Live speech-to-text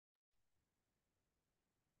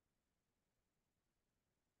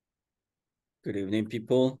Good evening,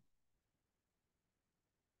 people.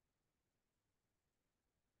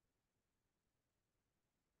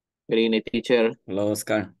 Good evening, teacher. Hello,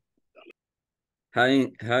 Oscar.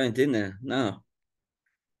 Having dinner now.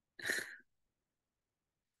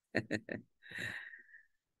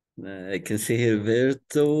 I can see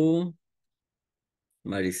Gilberto,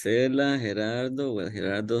 Marisela, Gerardo. Well,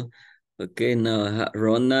 Gerardo. Okay, now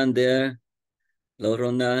Ronan there. Hello,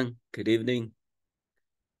 Ronan. Good evening.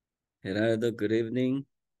 Gerardo, good evening.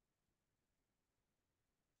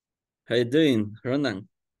 How you doing, Ronan?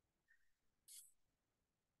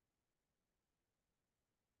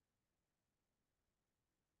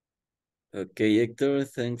 Okay, Hector,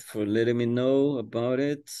 thanks for letting me know about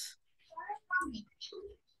it.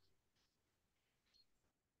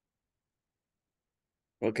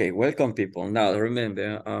 Okay, welcome, people. Now,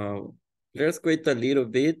 remember, let's wait a little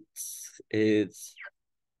bit. It's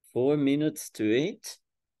 4 minutes to 8.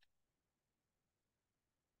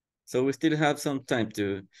 So we still have some time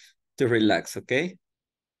to relax, okay?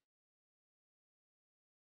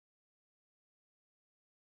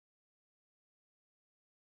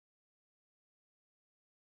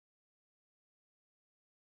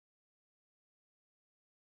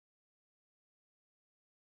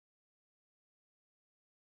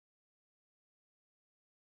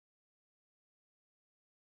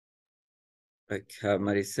 I have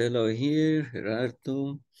Maricelo here,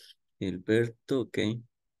 Gerardo, Gilberto, okay.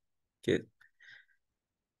 Good.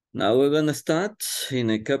 Now we're gonna start in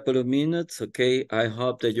a couple of minutes, okay? I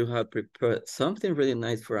hope that you have prepared something really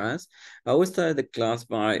nice for us. I will start the class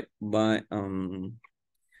by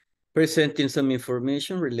presenting some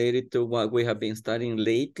information related to what we have been studying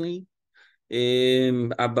lately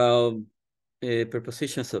about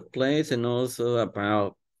prepositions of place and also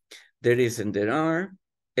about there is and there are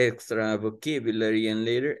extra vocabulary, and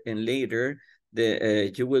later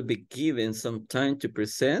you will be given some time to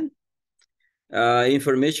present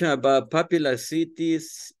information about popular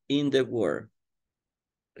cities in the world.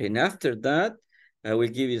 And after that, I will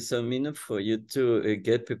give you some minutes for you to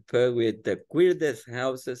get prepared with the weirdest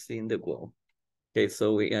houses in the world. Okay,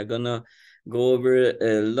 so we are gonna go over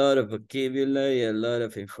a lot of vocabulary, a lot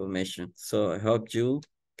of information. So I hope you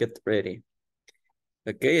get ready.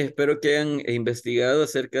 Ok, espero que hayan investigado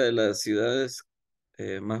acerca de las ciudades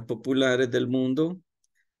más populares del mundo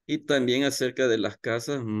y también acerca de las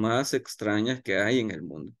casas más extrañas que hay en el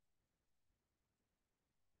mundo.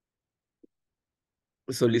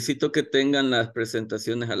 Solicito que tengan las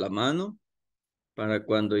presentaciones a la mano para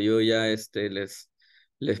cuando yo ya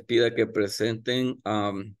les pida que presenten,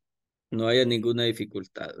 no haya ninguna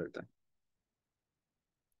dificultad, ¿verdad?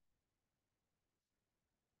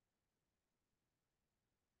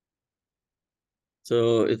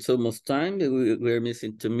 So it's almost time. We're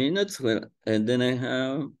missing 2 minutes. Well, and then I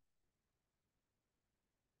have.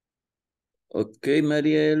 Okay,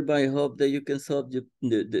 Maria Elba, I hope that you can solve the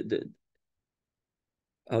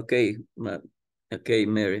okay, okay,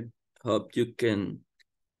 Mary. Hope you can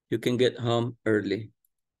get home early.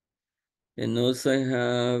 And also I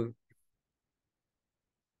have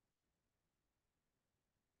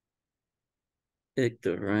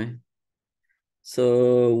Hector, right?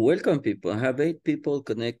 So welcome, people. I have 8 people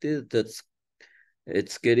connected.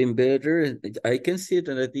 It's getting better. I can see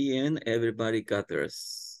that at the end everybody got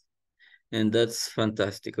theirs, and that's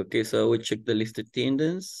fantastic. Okay, so I will check the list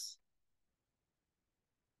attendance.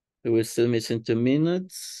 We're still missing 2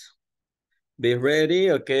 minutes. Be ready,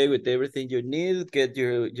 okay, with everything you need. Get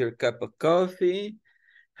your cup of coffee.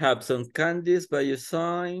 Have some candies by your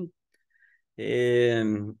side.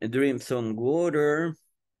 Drink some water.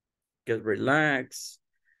 Get relaxed.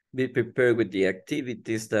 Be prepared with the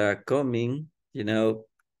activities that are coming. You know,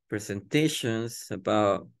 presentations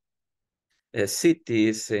about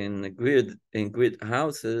cities and grid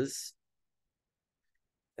houses.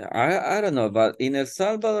 I don't know, but in El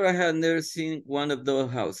Salvador, I have never seen one of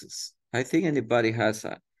those houses. I think anybody has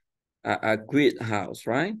a grid house,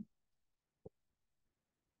 right?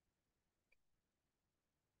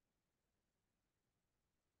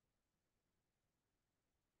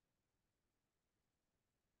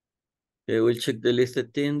 Okay, we'll check the list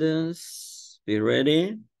attendance. Be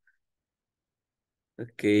ready.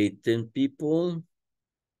 Okay, 10 people.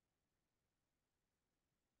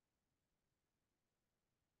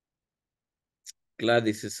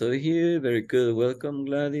 Gladys is over here. Very good. Welcome,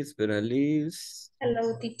 Gladys. Beraliz.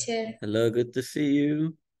 Hello, teacher. Hello, good to see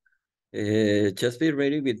you. Just be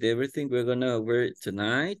ready with everything we're gonna work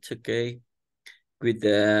tonight, okay? With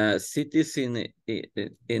the cities in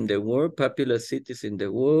the world, popular cities in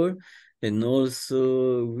the world, and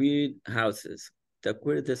also with houses, the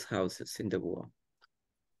weirdest houses in the world.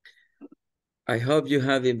 I hope you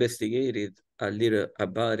have investigated a little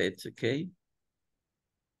about it, okay?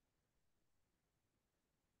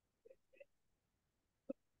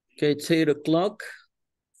 Okay, it's 8 o'clock.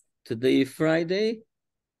 Today is Friday.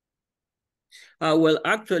 Well,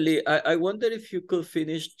 actually, I wonder if you could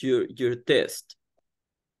finish your test.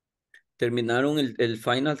 ¿Terminaron el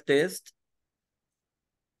final test?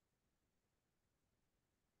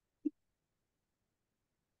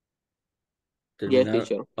 Yes,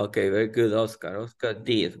 teacher. Okay, very good, Oscar. Oscar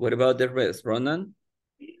did. What about the rest? Ronan?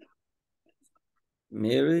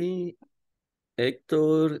 Mary,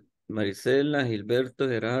 Héctor, Marisela, Gilberto,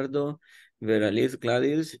 Gerardo, Veraliz,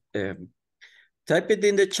 Gladys. Type it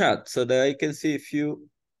in the chat so that I can see if you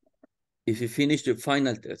finished your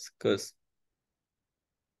final test, because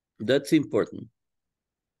that's important.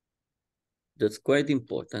 That's quite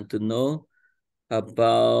important to know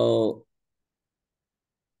about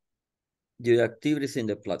your activities in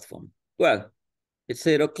the platform. Well, it's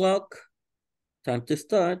 8 o'clock. Time to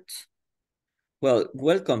start. Well,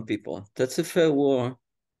 welcome, people. That's a fair word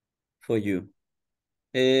for you.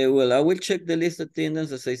 Well, I will check the list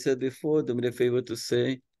attendance, as I said before. Do me the favor to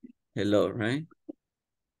say hello, right?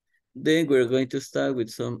 Then we're going to start with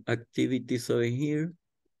some activities over here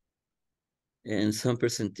and some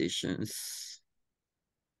presentations.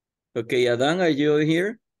 Okay, Adan, are you over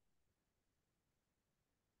here?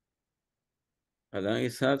 Adan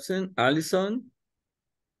is absent. Allison?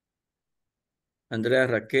 Andrea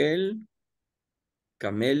Raquel?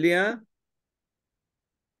 Camelia?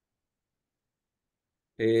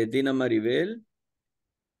 Dina Maribel?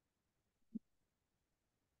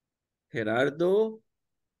 Gerardo?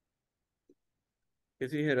 I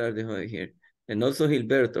see Gerardo over here. And also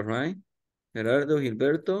Gilberto, right? Gerardo,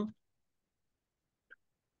 Gilberto?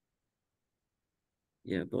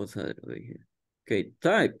 Yeah, both are over here. Okay,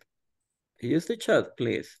 type. Use the chat,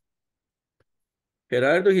 please.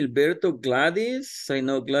 Gerardo, Gilberto, Gladys. I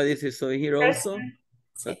know Gladys is over here also.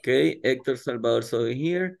 Okay, Héctor Salvador's over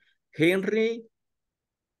here. Henry.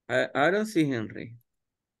 I don't see Henry.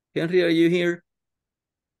 Henry, are you here?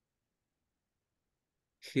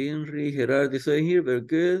 Henry, Gerardo is over here. Very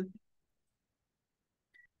good.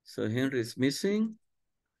 So Henry is missing.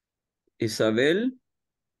 Isabel.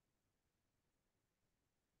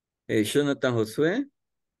 Jonathan Josué.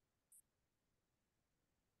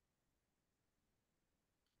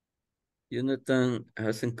 Jonathan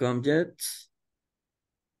hasn't come yet.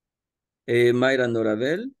 Mayra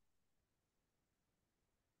Norabel.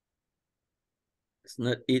 It's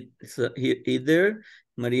not here either.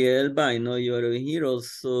 Maria Elba, I know you are over here.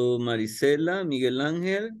 Also Marisela, Miguel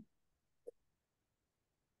Ángel.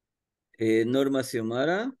 Norma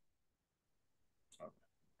Xiomara.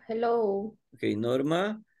 Hello. Okay,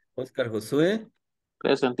 Norma. Oscar Josué.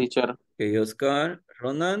 Present, teacher. Okay, Oscar.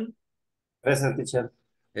 Ronan. Present, teacher.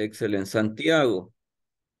 Excellent. Santiago.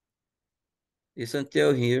 Is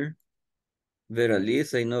Santiago here? Vera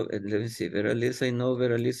Liz, I know. Let me see. Vera Liz, I know.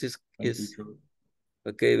 Vera Liz is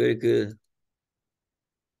okay, very good.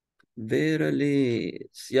 Vera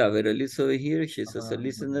Liz. Yeah, Vera Liz over here. She's as a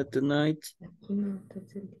listener tonight.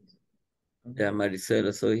 Yeah,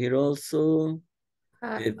 Maricela's over here also.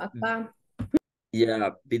 Acá.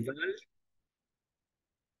 Yeah, Vidal.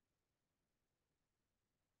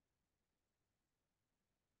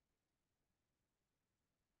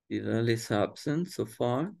 Vidal is absent so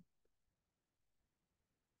far.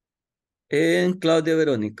 And Claudia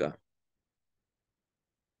Verónica.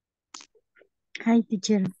 Hi,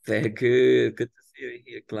 teacher. Very good. Good to see you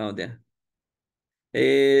here, Claudia.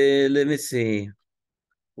 Let me see.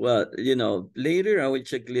 Well, you know, later I will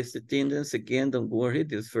check list attendance again. Don't worry,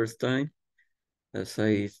 this first time. As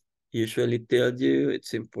I usually tell you,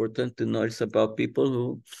 it's important to know it's about people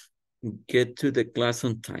who get to the class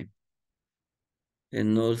on time.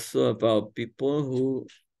 And also about people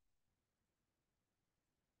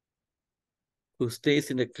who stays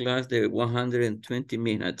in the class the 120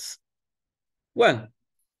 minutes. Well,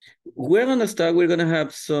 we're gonna start. We're gonna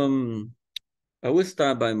have some. I will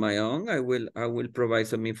start by my own. I will provide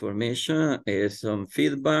some information, some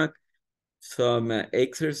feedback, some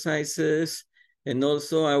exercises, and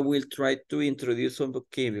also I will try to introduce some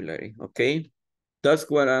vocabulary. Okay, that's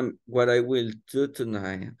what I will do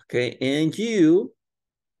tonight. Okay, and you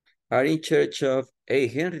are in charge of. Hey,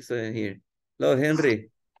 Henry's here. Hello, Henry.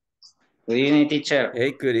 Good evening, teacher.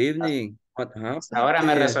 Hey, good evening. What happened? Ahora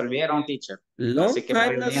me resolvieron, teacher. Long Así que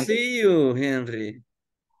time no see you, Henry.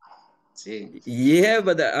 Sí. Yeah,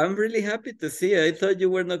 but I'm really happy to see you. I thought you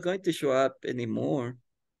were not going to show up anymore.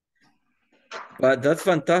 But that's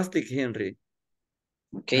fantastic, Henry.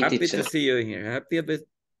 Okay, Happy teacher. to see you here. Happy to see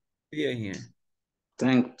you here.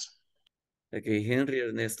 Thanks. Okay, Henry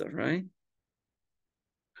Ernesto, right?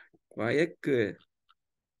 Quite good.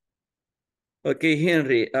 Okay,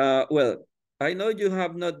 Henry, well, I know you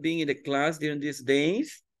have not been in the class during these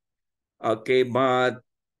days. Okay, but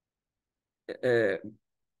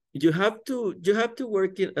you have to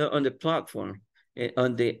work on the platform,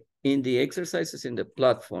 in the exercises in the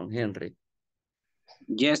platform, Henry.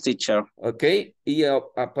 Yes, teacher. Ok, y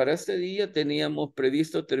para este día teníamos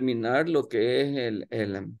previsto terminar lo que es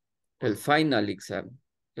el final exam,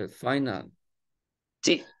 el final.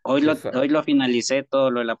 Sí, hoy lo finalicé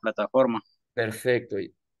todo lo de la plataforma. Perfecto.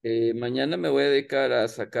 Mañana me voy a dedicar a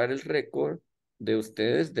sacar el récord de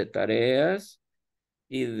ustedes, de tareas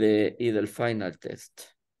y del final test.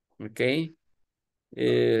 Ok.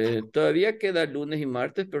 Todavía queda lunes y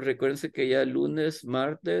martes, pero recuérdense que ya lunes,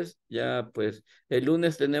 martes, ya pues el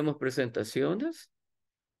lunes tenemos presentaciones.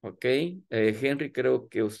 Ok, Henry, creo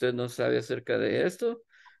que usted no sabe acerca de esto,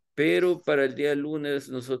 pero para el día lunes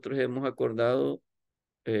nosotros hemos acordado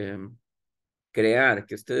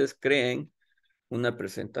que ustedes creen una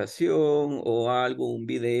presentación o algo, un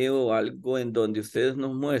video o algo en donde ustedes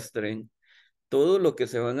nos muestren todo lo que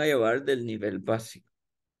se van a llevar del nivel básico.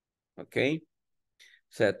 Ok, o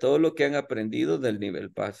sea, todo lo que han aprendido del nivel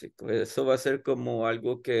básico. Eso va a ser como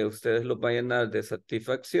algo que ustedes lo vayan a dar de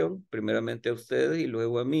satisfacción, primeramente a ustedes y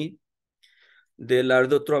luego a mí, del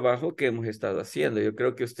arduo trabajo que hemos estado haciendo. Yo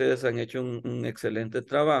creo que ustedes han hecho un excelente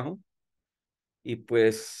trabajo y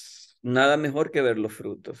pues nada mejor que ver los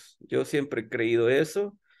frutos. Yo siempre he creído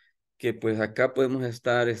eso, que pues acá podemos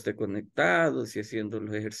estar conectados y haciendo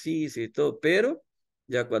los ejercicios y todo, pero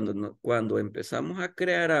ya cuando empezamos a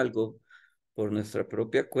crear algo por nuestra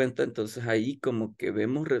propia cuenta, entonces ahí como que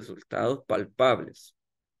vemos resultados palpables,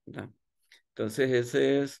 ¿verdad? Entonces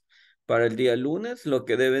ese es para el día lunes. Lo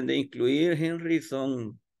que deben de incluir, Henry,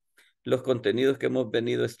 son los contenidos que hemos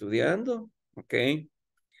venido estudiando, ¿ok?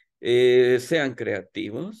 Sean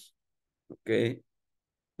creativos, ¿ok?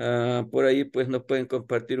 Por ahí pues nos pueden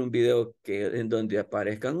compartir un video en donde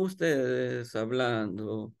aparezcan ustedes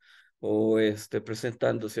hablando o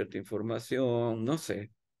presentando cierta información, no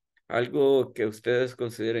sé, algo que ustedes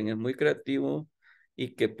consideren es muy creativo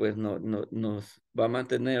y que pues nos va a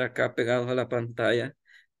mantener acá pegados a la pantalla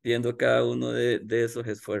viendo cada uno de esos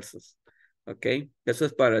esfuerzos, ¿ok? Eso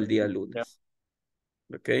es para el día lunes.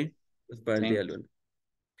 Okay, it's para el Sí. día lunes.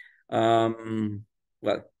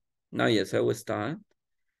 Well, now yes, I will start.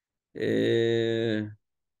 Uh,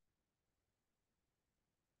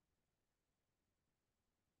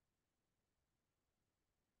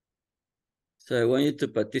 so I want you to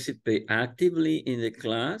participate actively in the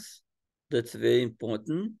class. That's very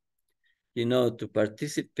important. You know, to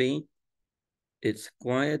participate, it's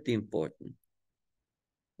quite important.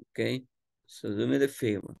 Okay, so do me the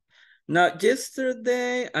favor. Now,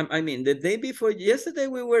 yesterday, I mean, the day before yesterday,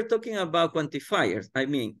 we were talking about quantifiers.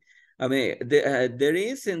 There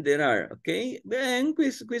is and there are, okay? And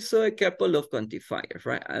we saw a couple of quantifiers,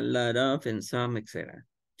 right? A lot of and some, etc.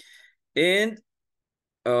 And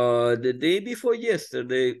the day before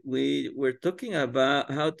yesterday, we were talking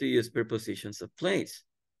about how to use prepositions of place.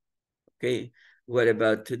 Okay, what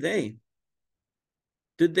about today?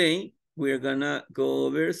 Today, we're gonna go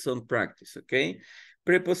over some practice, okay?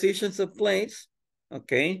 Prepositions of place,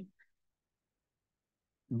 okay?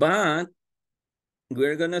 But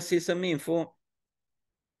we're gonna see some info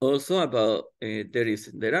also about there is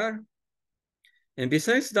and there are. And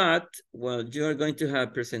besides that, well, you are going to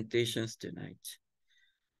have presentations tonight.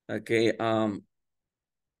 Okay,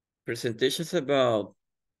 presentations about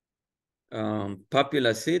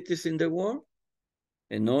popular cities in the world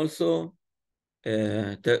and also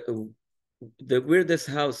the weirdest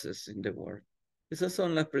houses in the world. Esas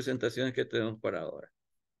son las presentaciones que tenemos para ahora.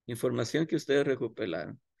 Información que ustedes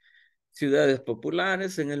recuperaron. Ciudades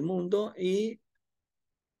populares en el mundo y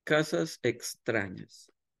casas extrañas,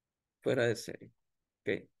 fuera de serie.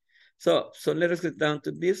 Okay. So let us get down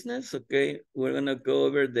to business. Okay. We're going to go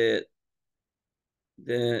over the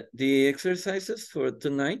exercises for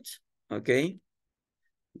tonight. Okay.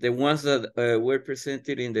 The ones that were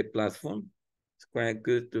presented in the platform. It's quite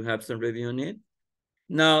good to have some review on it.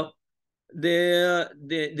 Now, the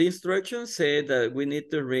instructions say that we need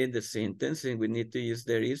to read the sentence and we need to use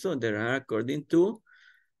there is or there are according to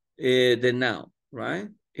the noun, right?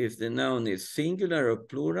 If the noun is singular or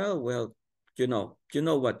plural, well, you know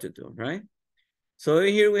what to do, right? So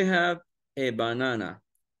here we have a banana.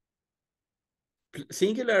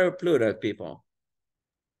 Singular or plural, people?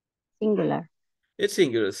 Singular. It's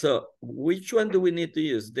singular. So which one do we need to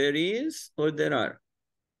use? There is or there are?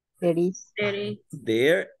 There is. There is.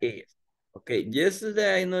 There is. Okay,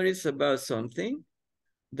 yesterday I noticed about something.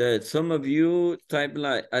 that some of you type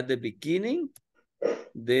like at the beginning,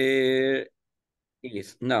 there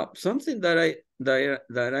is. Now, something that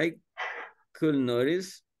I could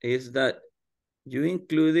notice is that you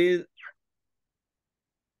included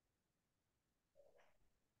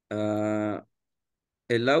a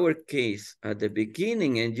lowercase at the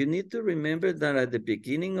beginning, and you need to remember that at the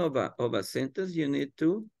beginning of a sentence, you need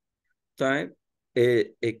to type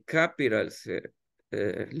a capital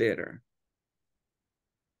letter.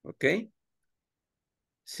 Okay?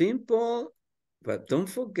 Simple, but don't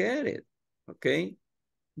forget it. Okay?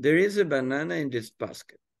 There is a banana in this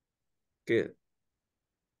basket. Good.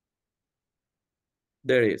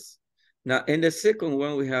 There is. Now, in the second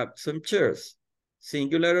one, we have some chairs.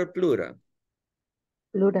 Singular or plural?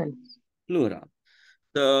 Plural. Plural.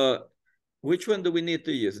 So, which one do we need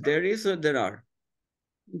to use? There is or there are?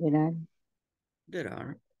 There are. There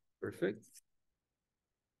are. Perfect.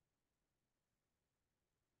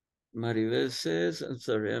 Maribel says, I'm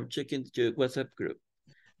sorry, I'm checking the WhatsApp group.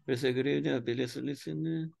 All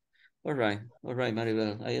right,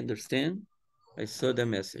 Maribel, I understand. I saw the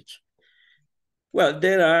message. Well,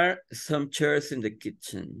 there are some chairs in the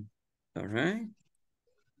kitchen, all right?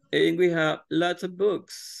 And we have lots of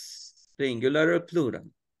books, singular or plural?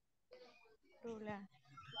 Plural.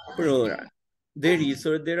 Plural. There is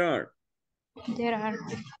or there are? There are.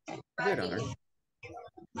 There are.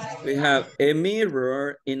 We have a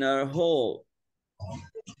mirror in our hall.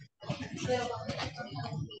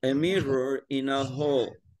 A mirror in a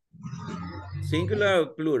hall. Singular or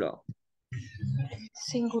plural?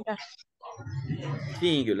 Singular.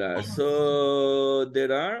 Singular. So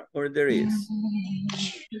there are or there is?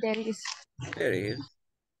 There is. There is.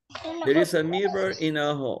 There is a mirror in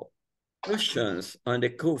a hall. Cushions on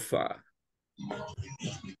the sofa.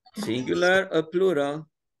 Singular or plural?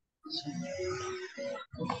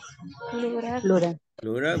 Plural. Plural.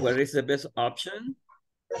 Plural. What is the best option?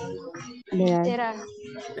 There are. There are.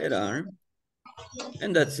 There are.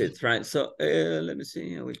 And that's it, right? So let me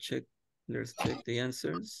see. I will check. Let's check the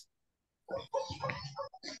answers.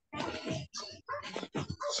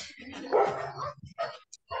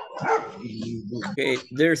 Okay,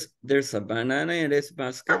 there's a banana in this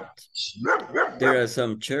basket. There are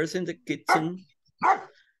some chairs in the kitchen.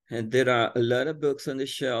 And there are a lot of books on the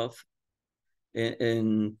shelf.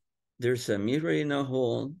 And there's a mirror in a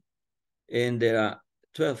hall. And there are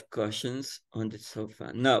 12 cushions on the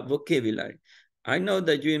sofa. Now, vocabulary. I know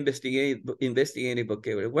that you investigated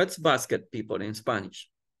vocabulary. What's basket, people, in Spanish?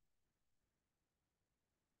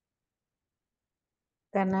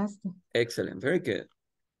 Canasta. Excellent, very good.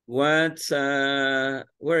 What's, where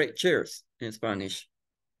are chairs in Spanish?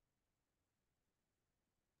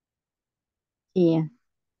 Yeah.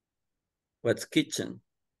 What's kitchen?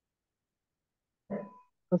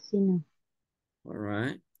 Cocina. All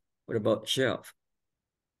right. What about shelf?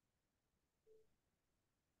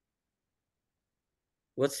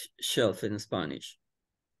 What's shelf in Spanish?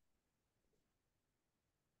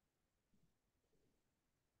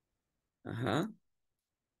 Uh-huh.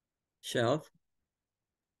 Shelf.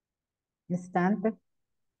 Estante.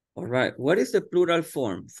 All right. What is the plural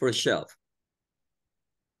form for shelf?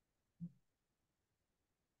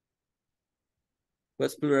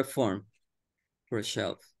 What's plural form for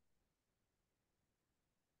shelf?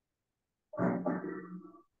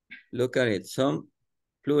 Look at it. Some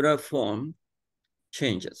plural form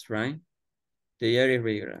changes, right? They are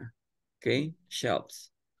irregular. Okay. Shelves.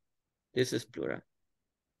 This is plural.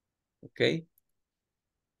 Okay.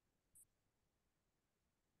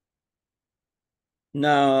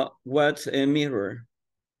 Now, what's a mirror?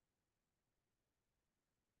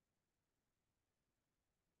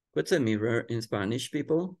 What's a mirror in Spanish,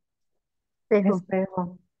 people?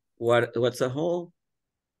 Espejo. What's a hole?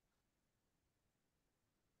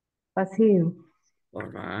 Pasillo. All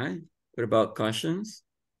right. What about cushions?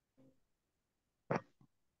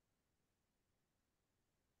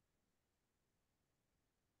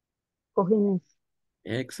 Cojines.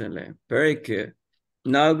 Excellent. Very good.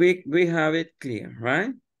 Now we have it clear,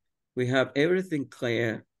 right? We have everything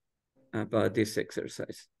clear about this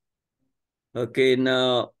exercise. Okay,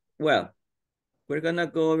 now, well, we're gonna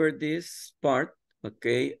go over this part,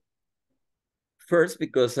 okay? First,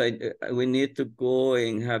 because we need to go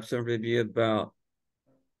and have some review about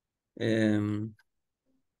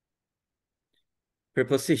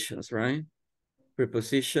prepositions, right?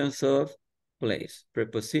 Prepositions of place.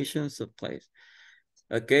 Prepositions of place.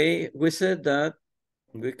 Okay, we said that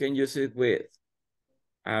we can use it with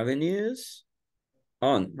avenues,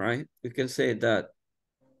 on, right? We can say that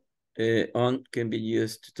on can be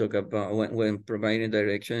used to talk about when providing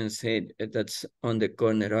direction and say that's on the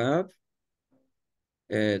corner of.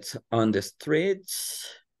 It's on the streets.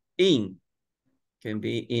 In can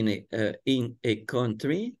be in a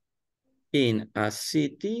country, in a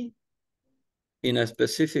city, in a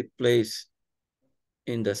specific place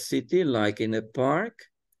in the city, like in a park,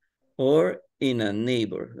 or in a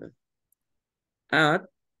neighborhood. At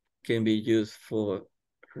can be used for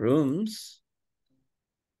rooms.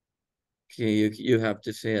 Okay, you have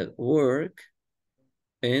to say at work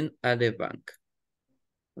and at the bank.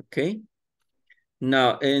 Okay.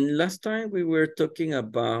 Now, and last time we were talking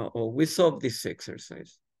about, or we solved this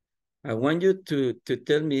exercise. I want you to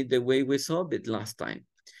tell me the way we solved it last time.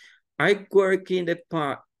 I work in the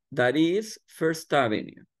park that is First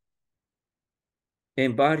Avenue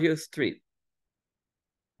and Barrio Street.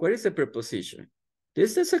 What is the preposition?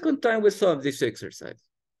 This is the second time we solved this exercise.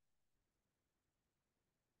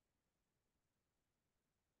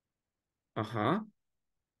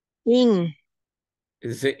 In.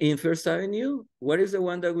 Is it in First Avenue? What is the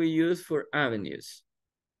one that we use for avenues?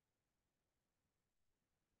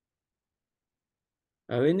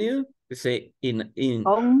 Avenue? We say in.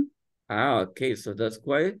 On. Okay, so that's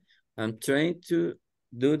why I'm trying to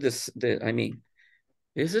do this.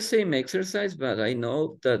 It's the same exercise, but I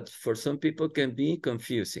know that for some people can be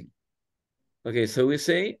confusing. Okay, so we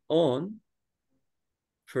say on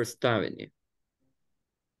First Avenue.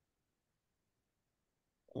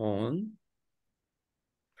 On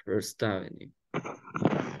First Avenue.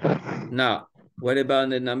 Now, what about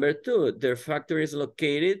the number 2? Their factory is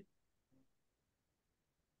located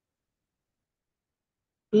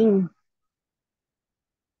In.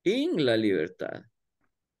 in La Libertad.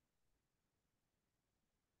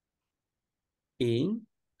 In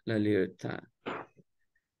La Libertad.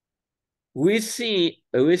 We see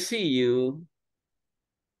you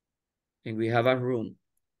and we have a room.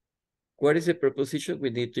 What is the preposition we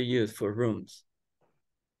need to use for rooms?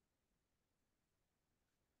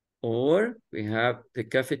 Or we have the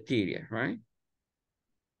cafeteria, right?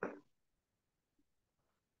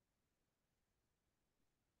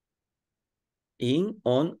 In,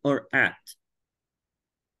 on, or at.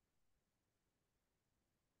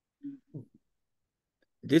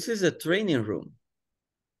 This is a training room.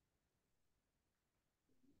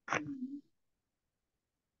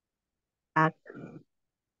 At.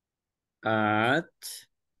 At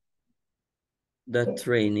the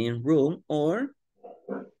training room or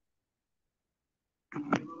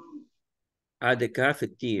at the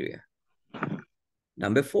cafeteria.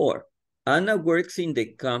 Number 4, Anna works in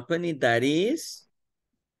the company that is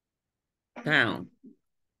town.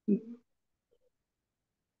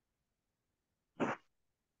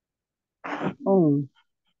 On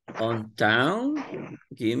town?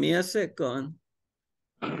 Give me a second.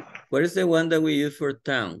 What is the one that we use for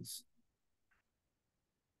towns?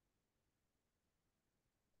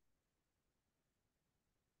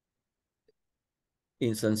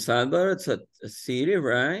 In San Salvador, it's a city,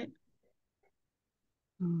 right?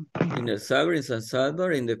 In El Salvador, in San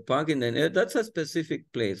Salvador, in the park, in the that's a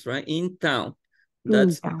specific place, right? In town.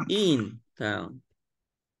 That's in town.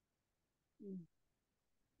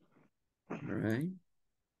 All right.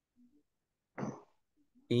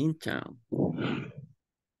 In town.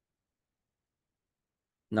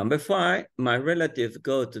 Number 5, my relatives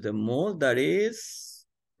go to the mall that is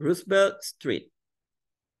Roosevelt Street.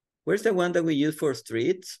 Where's the one that we use for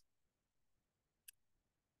streets?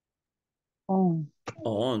 On.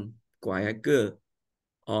 On. Quite good.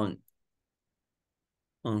 On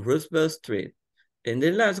Roosevelt Street. And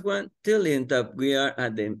the last one, telling that we are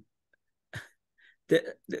at the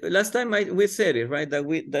last time we said it, right?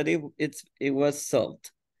 That it was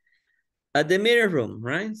solved. At the mirror room,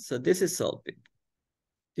 right? So this is solved. Do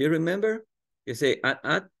you remember? You say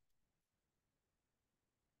at.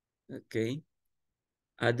 Okay.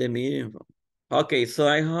 At the meeting room. Okay, so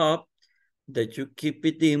I hope that you keep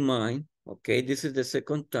it in mind. Okay, this is the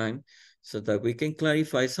second time so that we can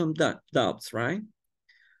clarify some doubts, right?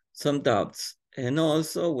 Some doubts. And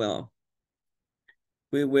also, well,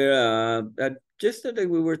 we were, yesterday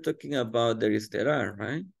we were talking about there is, there are,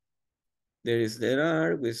 right? There is, there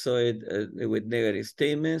are, we saw it with negative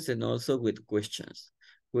statements and also with questions.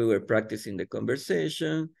 We were practicing the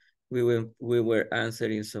conversation. We were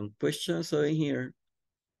answering some questions over here.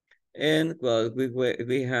 And well,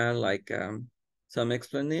 we had like some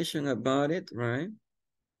explanation about it, right?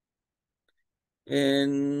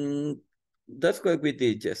 And that's what we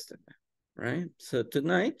did yesterday, right? So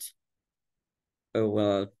tonight,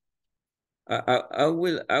 well, I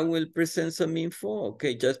will present some info,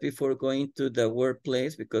 okay, just before going to the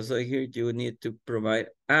workplace, because I hear you need to provide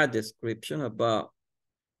a description about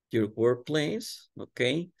your workplace,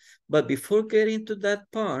 okay? But before getting to that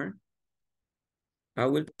part, I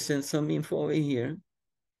will send some info over here.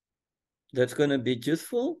 That's going to be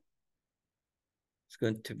useful. It's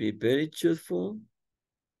going to be very useful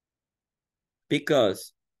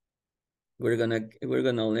because we're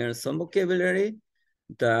gonna learn some vocabulary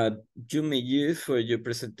that you may use for your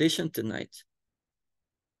presentation tonight.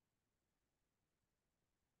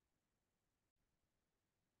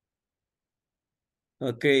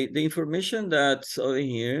 Okay, the information that's over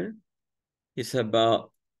here is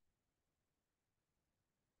about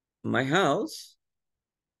my house.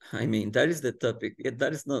 I mean, that is the topic.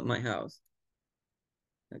 That is not my house.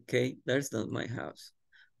 Okay, that is not my house.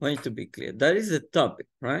 I want you to be clear. That is the topic,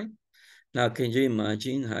 right? Now, can you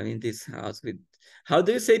imagine having this house with, how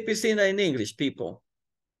do you say piscina in English, people?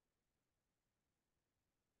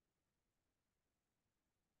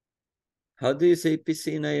 How do you say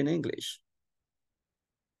piscina in English?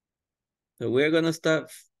 So we're gonna start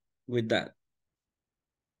with that.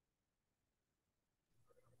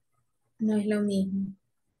 No es lo mismo.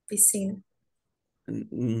 Piscina.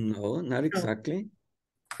 No, not exactly.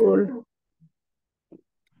 Pool.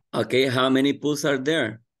 Okay, how many pools are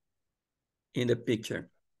there in the picture?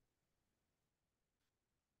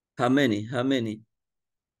 How many? How many?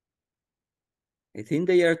 I think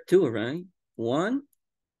they are two, right? One,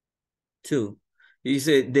 two. You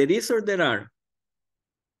say there is or there are?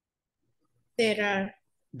 There are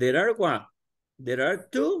There are what? There are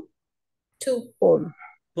two two. Pool.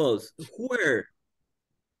 pools. Where?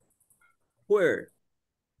 Where?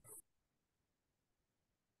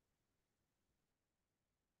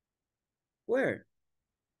 Where?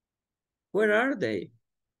 Where are they?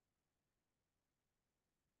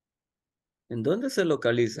 ¿En dónde se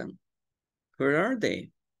localizan? Where are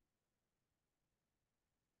they?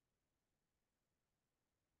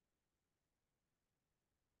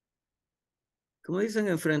 ¿Cómo dicen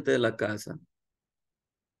enfrente de la casa?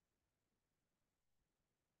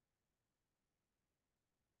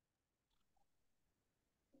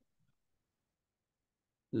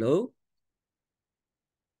 Hello?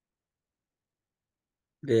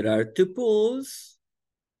 There are two pools.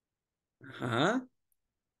 Uh-huh.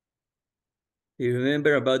 You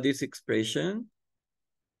remember about this expression?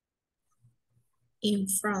 In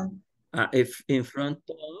front. If in front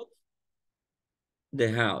of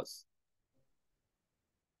the house.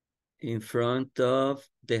 In front of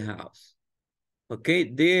the house. Okay,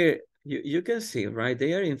 there you can see, right?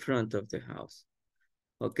 They are in front of the house.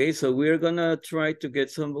 Okay, so we're gonna try to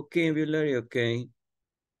get some vocabulary, okay?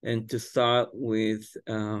 And to start with,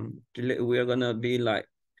 we are gonna be like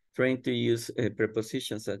trying to use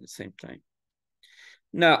prepositions at the same time.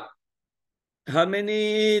 Now, how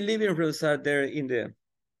many living rooms are there in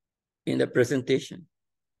the presentation?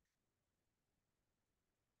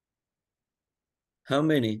 How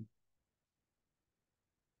many?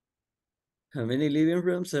 How many living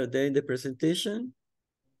rooms are there in the presentation?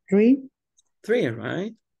 3. 3,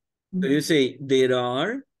 right? So you say there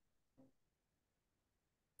are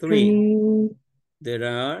 3. 3. There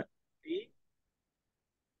are 3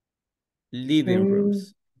 living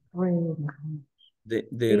rooms.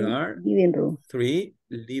 There are Living room. 3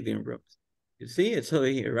 living rooms. You see, it's over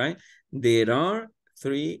here, right? There are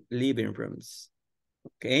 3 living rooms.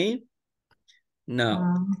 Okay.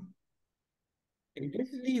 Now, in this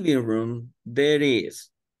living room, there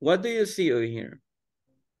is, what do you see over here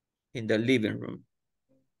in the living room?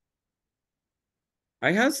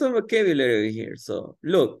 I have some vocabulary over here. So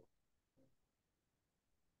look.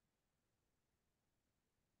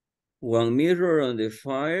 One mirror on the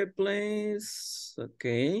fireplace.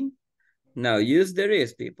 Okay. Now use there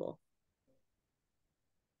is, people.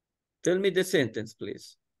 Tell me the sentence,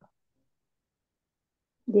 please.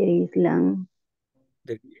 There is lamp.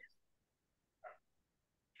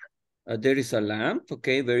 There is a lamp.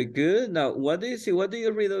 Okay, very good. Now, what do you see? What do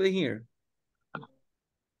you read over here?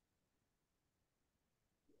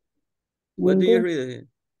 What do you Window. read over here?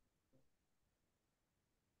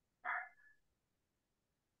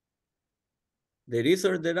 There is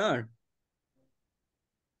or there are?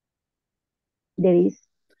 There is.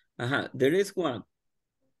 There is one.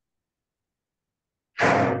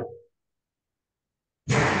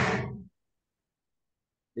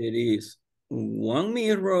 There is one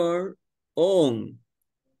mirror on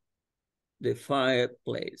the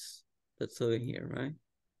fireplace. That's over here, right?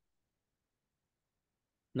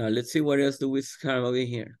 Now let's see what else do we have over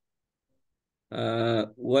here.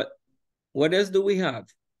 What else do we have?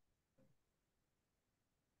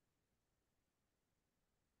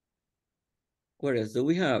 What else do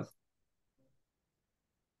we have?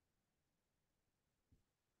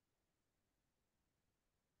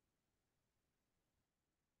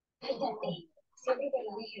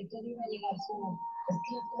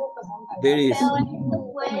 There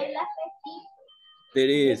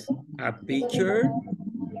is a picture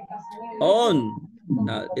on.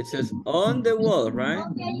 Now it says on the wall, right?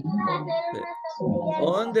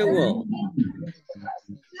 On the wall.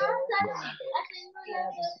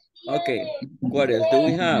 Okay, what else do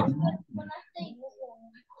we have?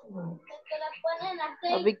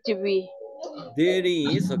 A big TV. There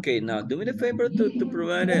is, okay, now do me the favor to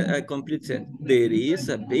provide a complete set. There is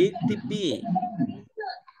a big TV.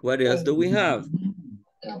 What else do we have?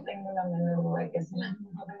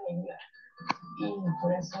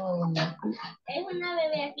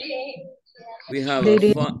 We have There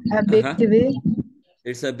is a big TV.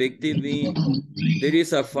 There's a big TV. There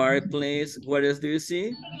is a fireplace. What else do you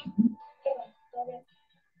see?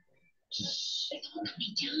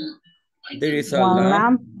 There is a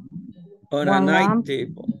lamp on a night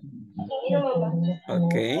table.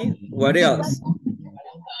 Okay, what else?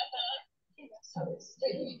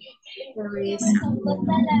 There is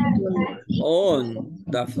On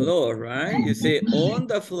the floor, right? You say on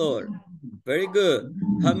the floor. Very good.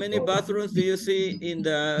 How many bathrooms do you see in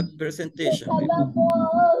the presentation?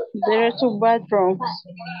 There are 2 bathrooms.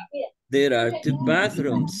 There are 2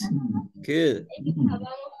 bathrooms. Good.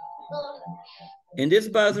 In this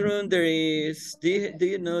bathroom, there is, do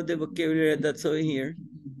you know the vocabulary that's over here?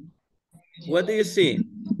 What do you see?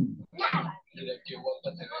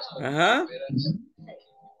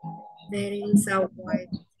 There is a white.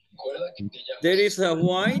 There is a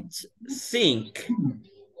white sink.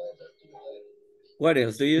 What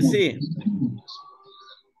else do you see?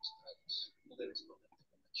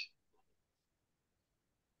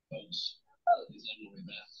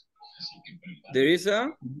 There is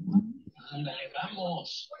a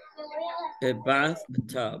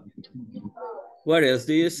bathtub. What else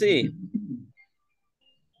do you see?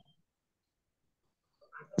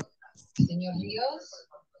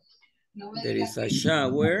 There is a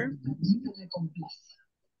shower.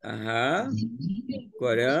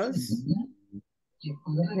 What else?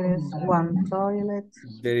 There is one toilet.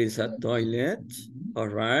 There is a toilet. All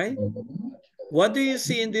right. What do you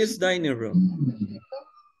see in this dining room?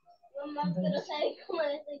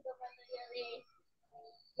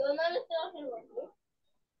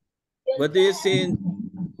 What do you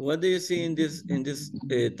see in this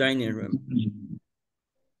dining room?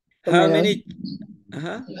 How many?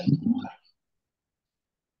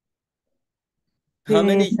 How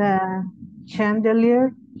many? There is a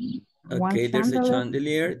chandelier. Okay, there's a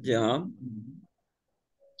chandelier. Yeah.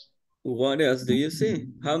 What else do you see?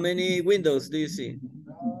 How many windows do you see?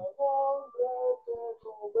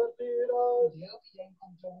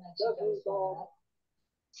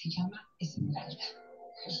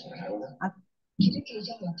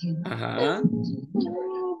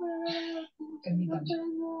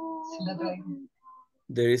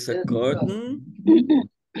 There is a curtain.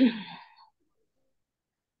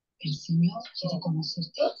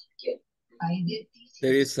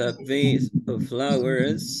 There is a vase of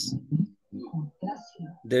flowers.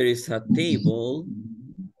 There is a table.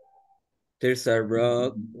 There's a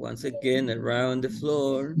rug, once again, around the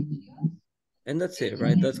floor. And that's it,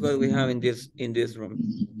 right? That's what we have in this room.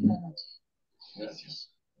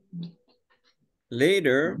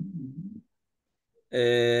 Later,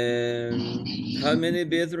 how many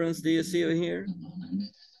bedrooms do you see over here?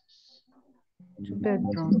 2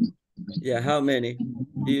 bedrooms. Yeah, how many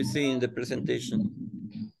do you see in the presentation?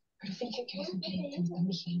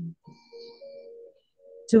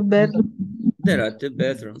 2 bedrooms. There are 2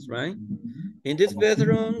 bedrooms, right? In this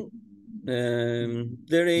bedroom,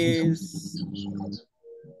 there is,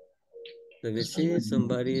 let me see,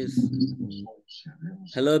 somebody's.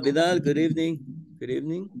 Hello, Vidal, good evening. Good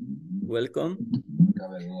evening, welcome.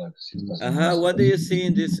 What do you see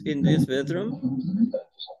in this bedroom?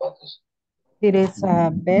 There is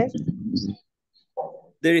a bed.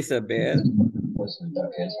 There is a bed.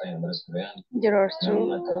 There are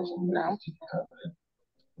 2 lamps.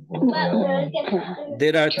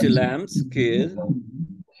 There are 2 lamps, good.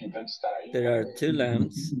 There are 2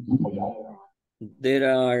 lamps. There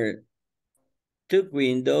are 2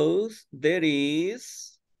 windows. There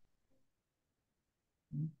is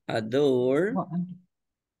a door,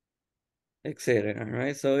 etc.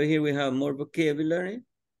 Right? So here we have more vocabulary.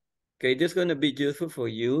 Okay, this is going to be useful for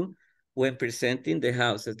you when presenting the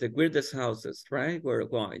houses, the weirdest houses, right?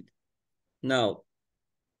 Worldwide. Now,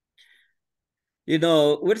 you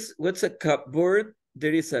know, what's a cupboard?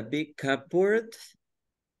 There is a big cupboard.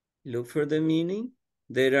 Look for the meaning.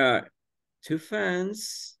 There are 2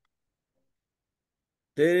 fans.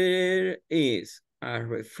 There is a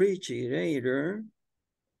refrigerator.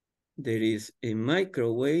 There is a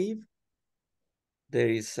microwave. There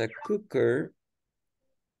is a cooker.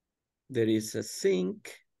 There is a sink.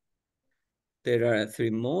 There are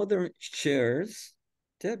 3 modern chairs.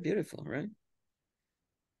 They're beautiful, right?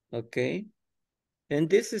 Okay. And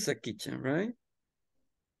this is a kitchen, right?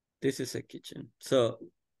 This is a kitchen. So,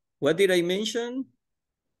 what did I mention?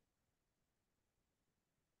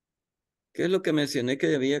 ¿Qué es lo que mencioné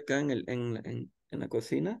que había acá en la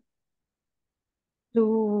cocina?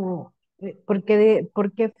 ¿Por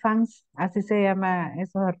qué fans? Así se llama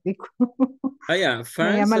esos artículos. Ah, yeah, Me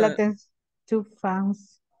fans. llama la atención. Two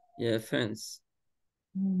fans. Yeah, fans.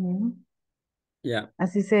 Ujú. Yeah,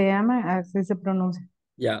 Así se llama, así se pronuncia.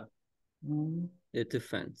 yeah, Mm, the two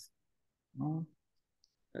fans. no.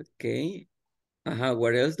 Okay.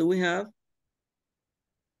 What else do we have?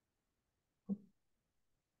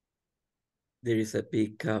 There is a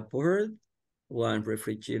big cupboard, 1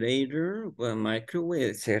 refrigerator, 1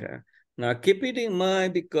 microwave, etc. Now keep it in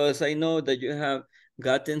mind because I know that you have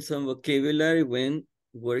gotten some vocabulary when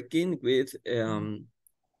working with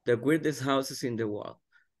the weirdest houses in the world.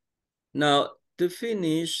 Now, to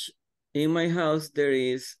finish, in my house, there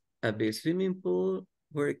is a big swimming pool.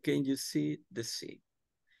 Where can you see the sea?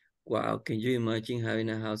 Wow, can you imagine having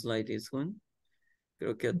a house like this one?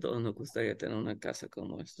 Creo que a todos nos gustaría tener una casa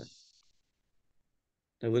como esta.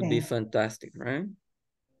 That would be Sí. fantastic, right?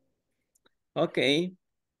 Okay.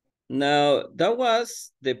 Now, that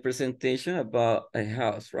was the presentation about a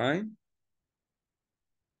house, right?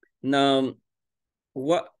 Now,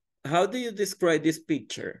 how do you describe this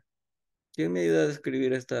picture? ¿Quién me ayuda a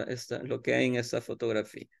describir lo que hay en esta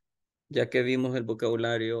fotografía? Ya que vimos el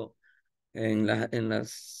vocabulario en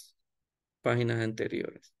las páginas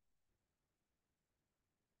anteriores.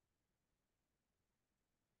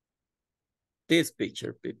 This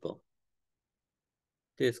picture, people.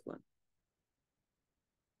 This one.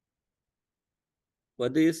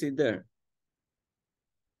 What do you see there?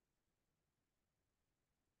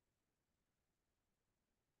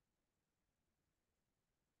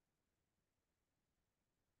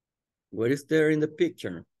 What is there in the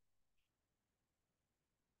picture?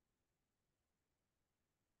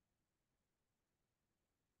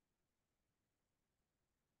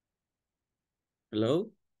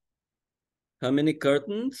 Hello? How many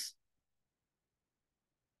curtains?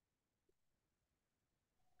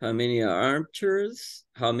 How many armchairs?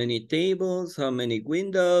 How many tables? How many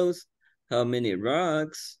windows? How many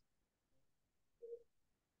rugs?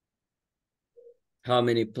 How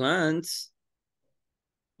many plants?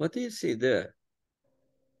 What do you see there?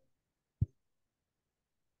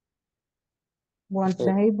 One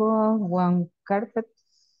table, one carpet.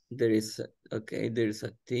 There is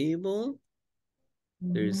a table.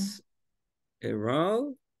 There's a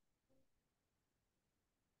rug.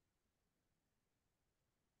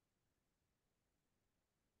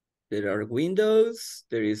 There are windows.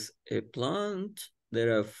 There is a plant.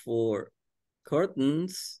 There are 4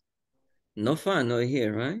 curtains. No fan over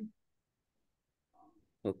here, right?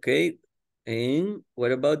 Okay. And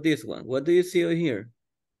what about this one? What do you see over here?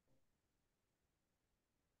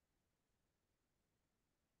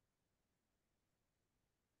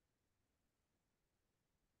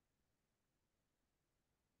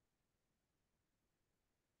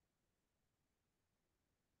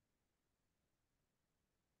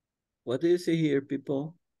 What do you see here,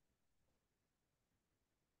 people?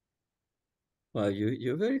 Wow,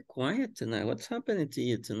 you're very quiet tonight. What's happening to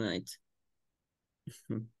you tonight?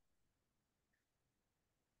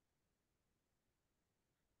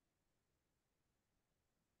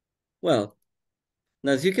 Well,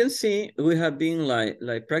 as you can see, we have been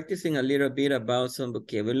like practicing a little bit about some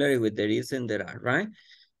vocabulary with there is and there are, right?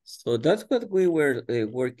 So that's what we were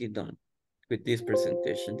working on with this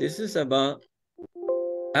presentation. This is about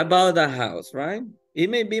a house, right? It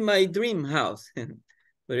may be my dream house.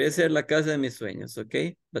 Podría ser la casa de mis sueños,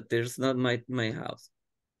 okay? But there's not my house.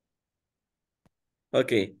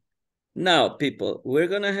 Okay. Now, people, we're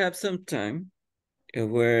going to have some time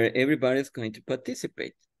where everybody's going to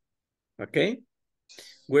participate, okay?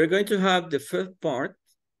 We're going to have the first part,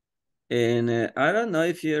 and I don't know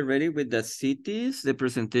if you're ready with the cities, the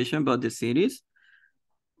presentation about the cities.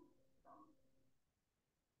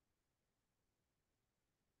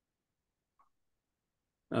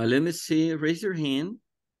 Let me see, raise your hand.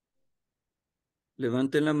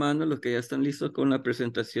 Levanten la mano los que ya están listos con la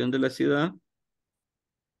presentación de la ciudad.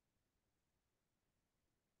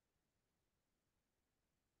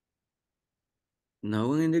 No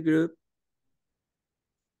one in the group.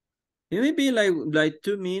 It may be like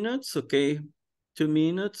 2 minutes, okay? 2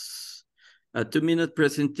 minutes. A 2-minute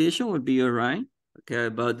presentation would be all right. Okay,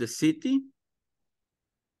 about the city.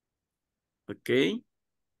 Okay.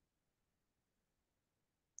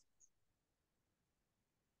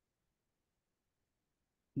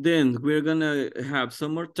 Then we're gonna have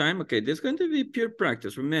some more time. Okay, this is going to be pure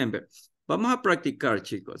practice. Remember, vamos a practicar,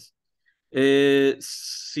 chicos.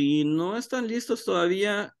 Si no están listos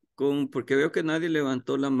todavía, porque veo que nadie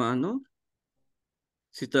levantó la mano.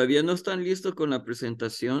 Si todavía no están listos con la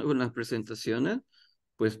presentación, con las presentaciones,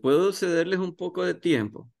 pues puedo cederles un poco de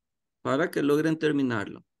tiempo para que logren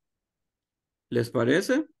terminarlo. ¿Les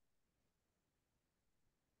parece?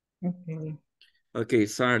 Ok. Ok,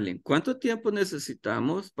 Sarlin, ¿cuánto tiempo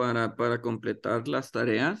necesitamos para completar las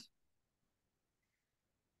tareas?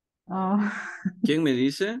 Oh, ¿Quién me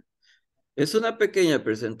dice? Es una pequeña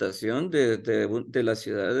presentación de las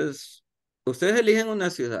ciudades. Ustedes eligen una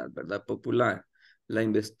ciudad, ¿verdad? Popular. La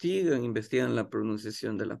investigan la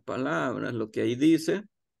pronunciación de las palabras, lo que ahí dice,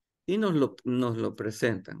 y nos lo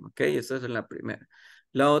presentan, ¿ok? Esa es la primera.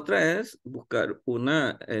 La otra es buscar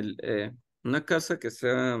una casa que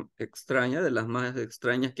sea extraña, de las más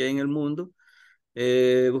extrañas que hay en el mundo,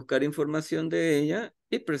 buscar información de ella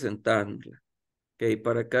y presentárnosla. Okay,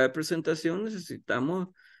 para cada presentación necesitamos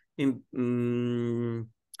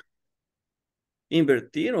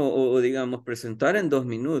invertir o, digamos, presentar en 2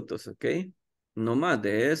 minutos, ¿ok? No más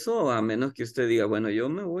de eso, a menos que usted diga, bueno, yo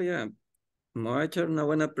me voy a echar una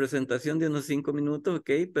buena presentación de unos 5 minutos, ¿ok?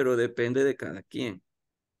 Pero depende de cada quien.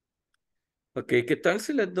 Ok, ¿qué tal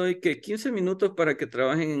si les doy que 15 minutos para que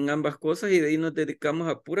trabajen en ambas cosas y de ahí nos dedicamos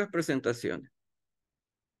a puras presentaciones?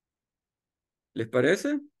 ¿Les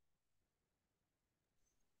parece?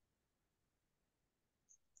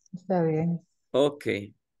 está bien.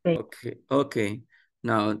 Okay, Sí. okay.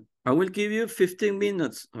 Now, I will give you 15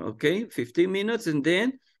 minutes, okay? 15 minutes and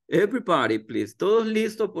then everybody, please. Todos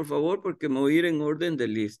listos, por favor, porque me voy a ir en orden de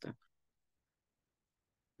lista.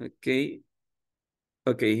 Okay,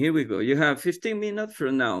 okay, here we go. You have 15 minutes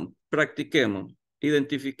from now. Practiquemos.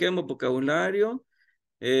 Identifiquemos vocabulario,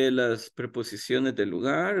 las preposiciones del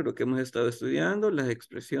lugar, lo que hemos estado estudiando, las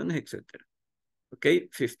expresiones, etc. Okay,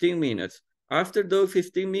 15 minutes. After those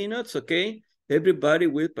 15 minutes, okay, everybody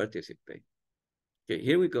will participate. Okay,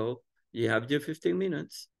 here we go. You have your 15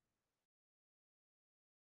 minutes.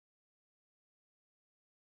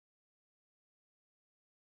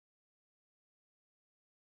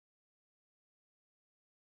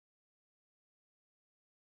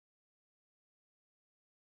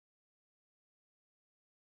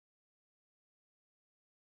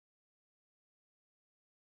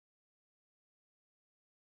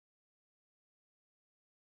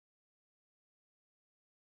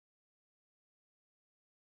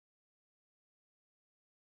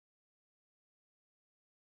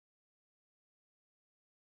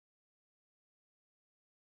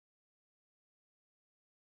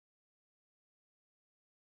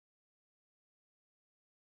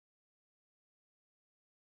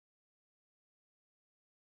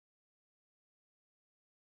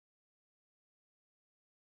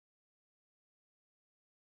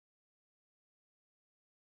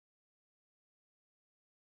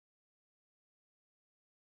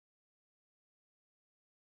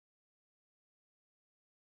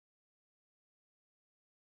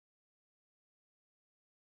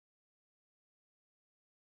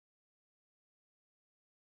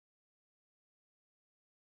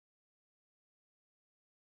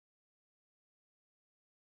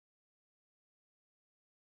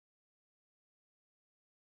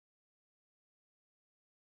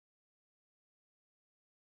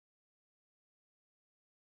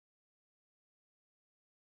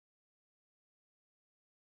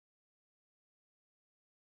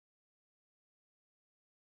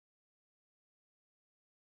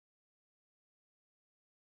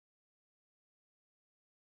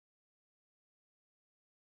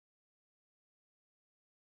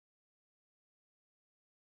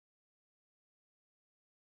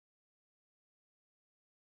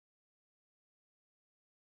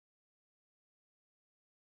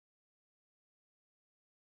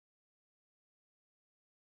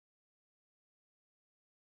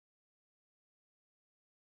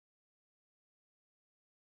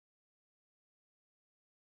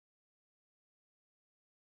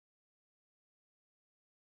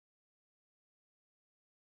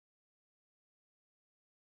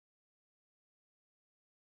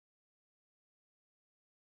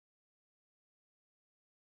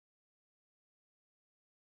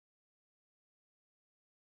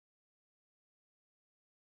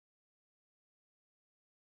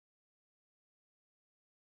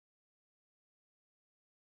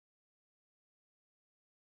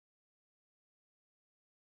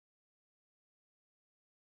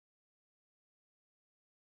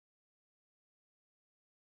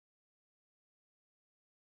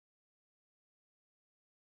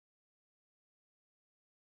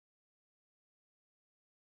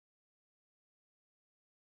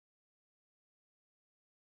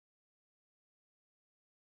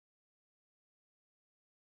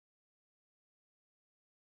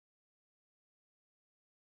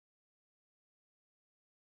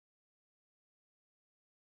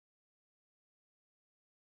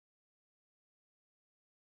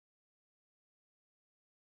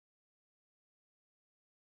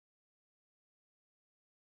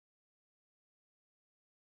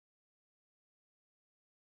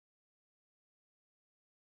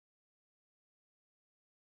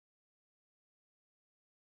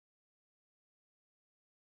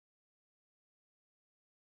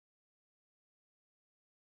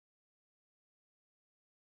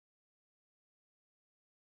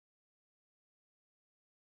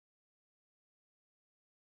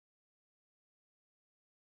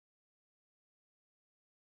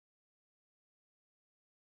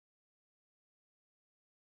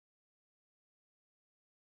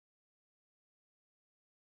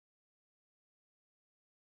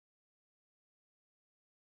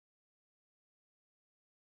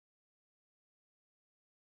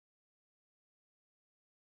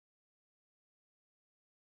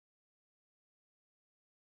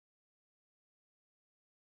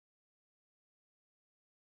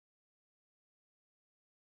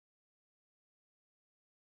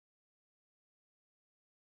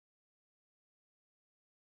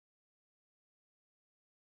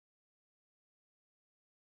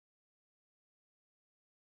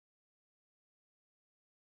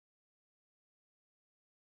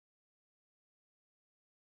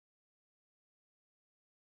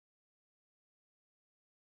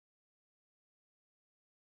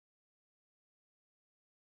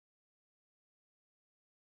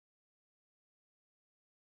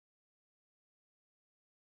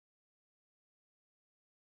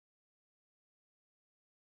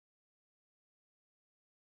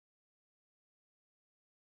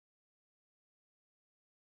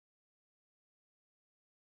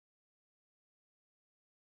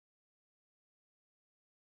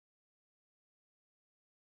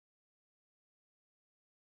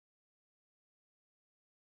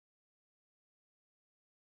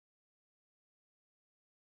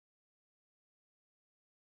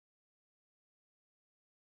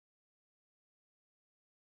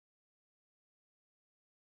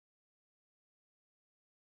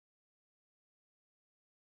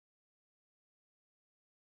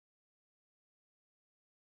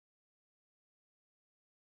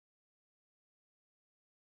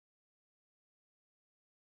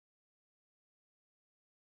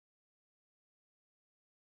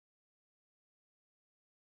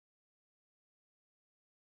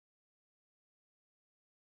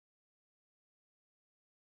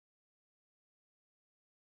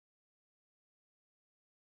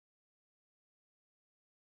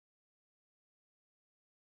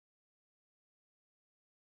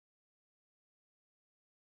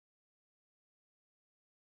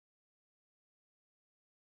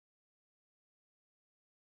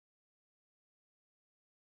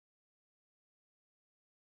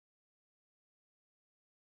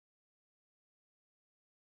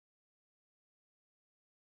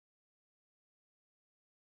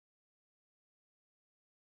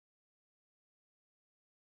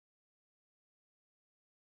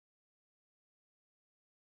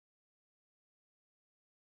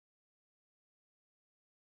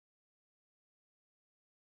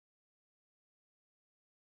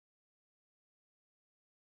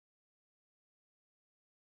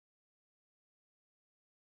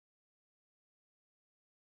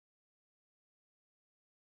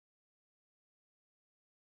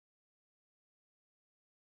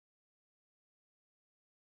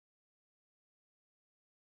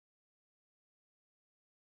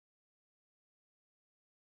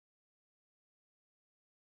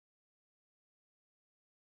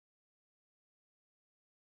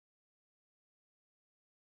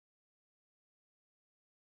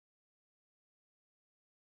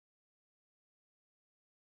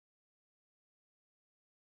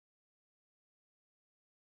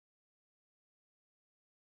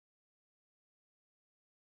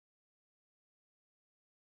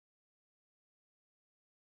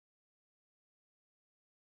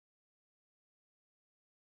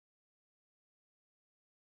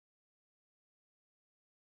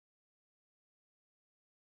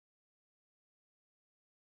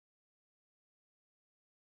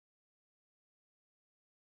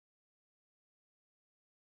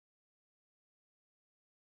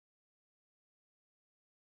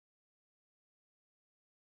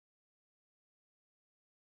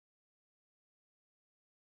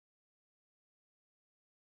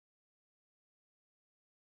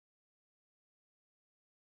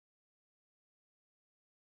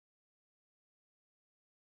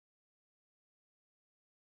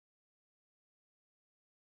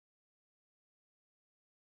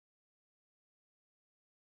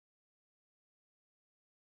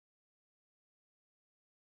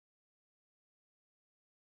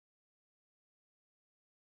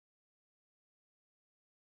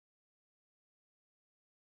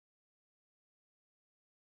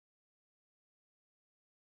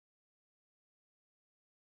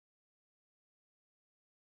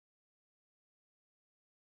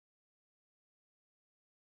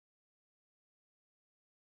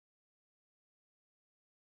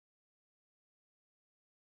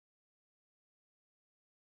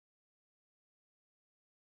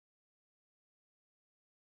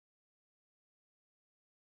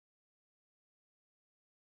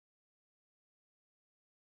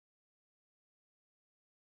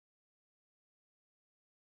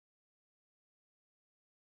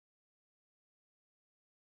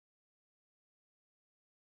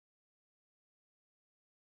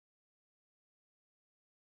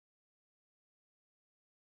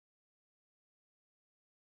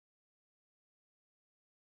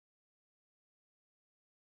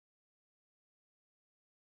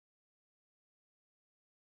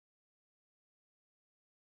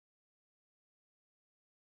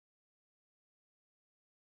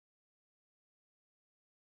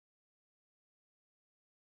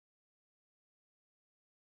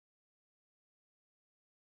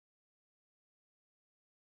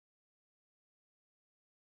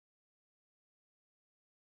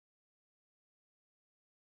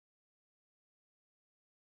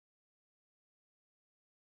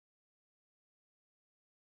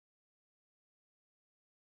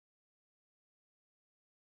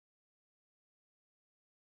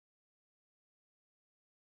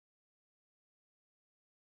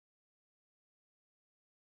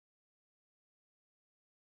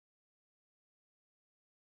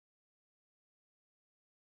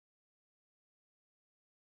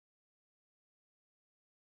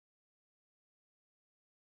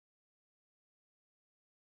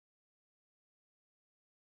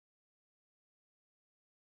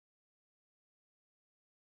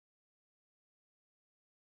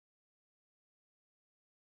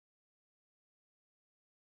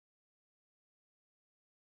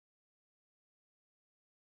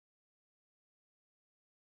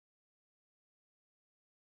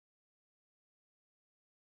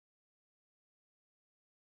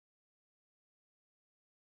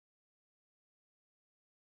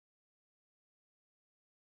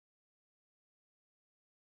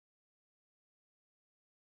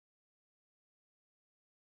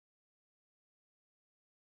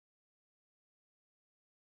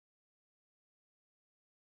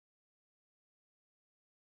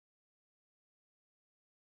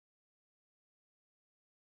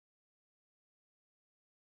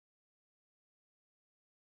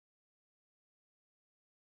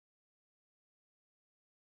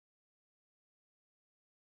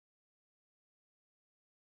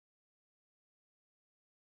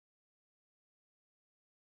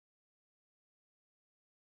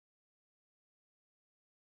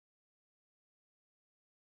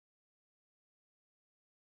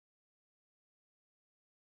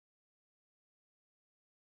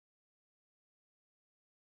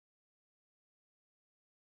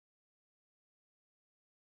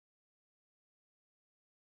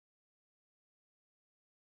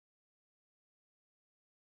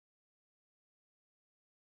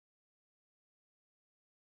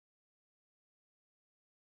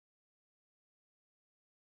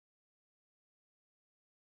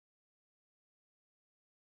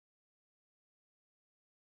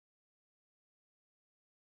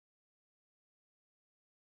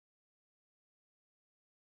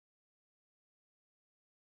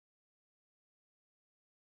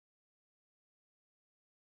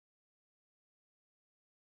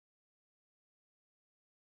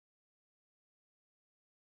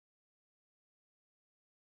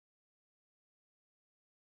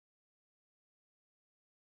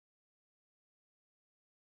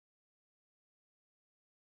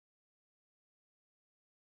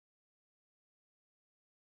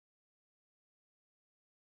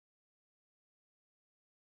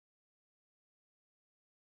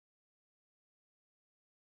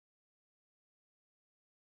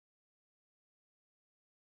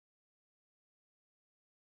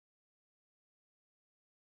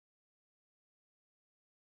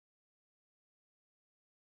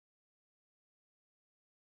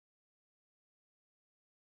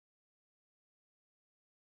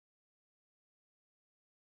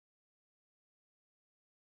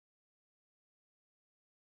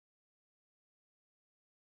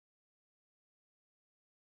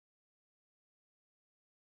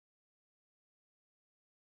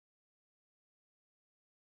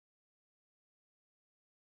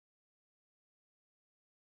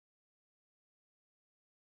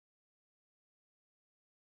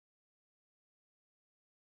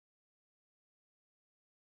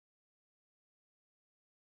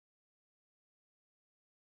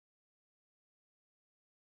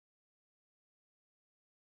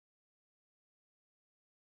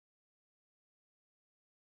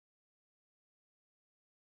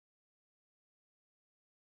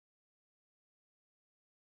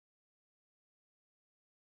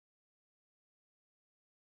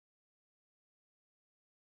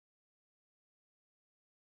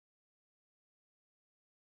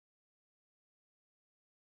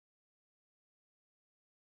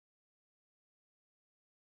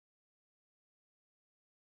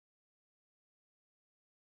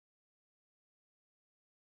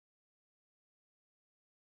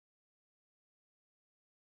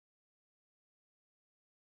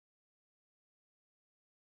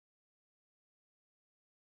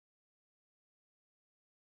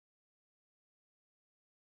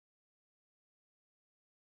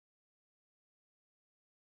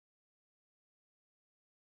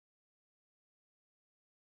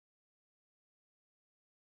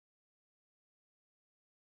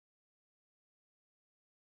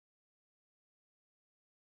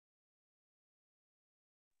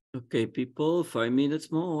 Okay, people, 5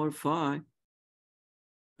 minutes more, 5.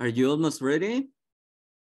 Are you almost ready?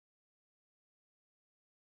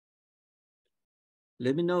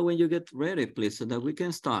 Let me know when you get ready, please, so that we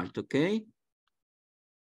can start, okay?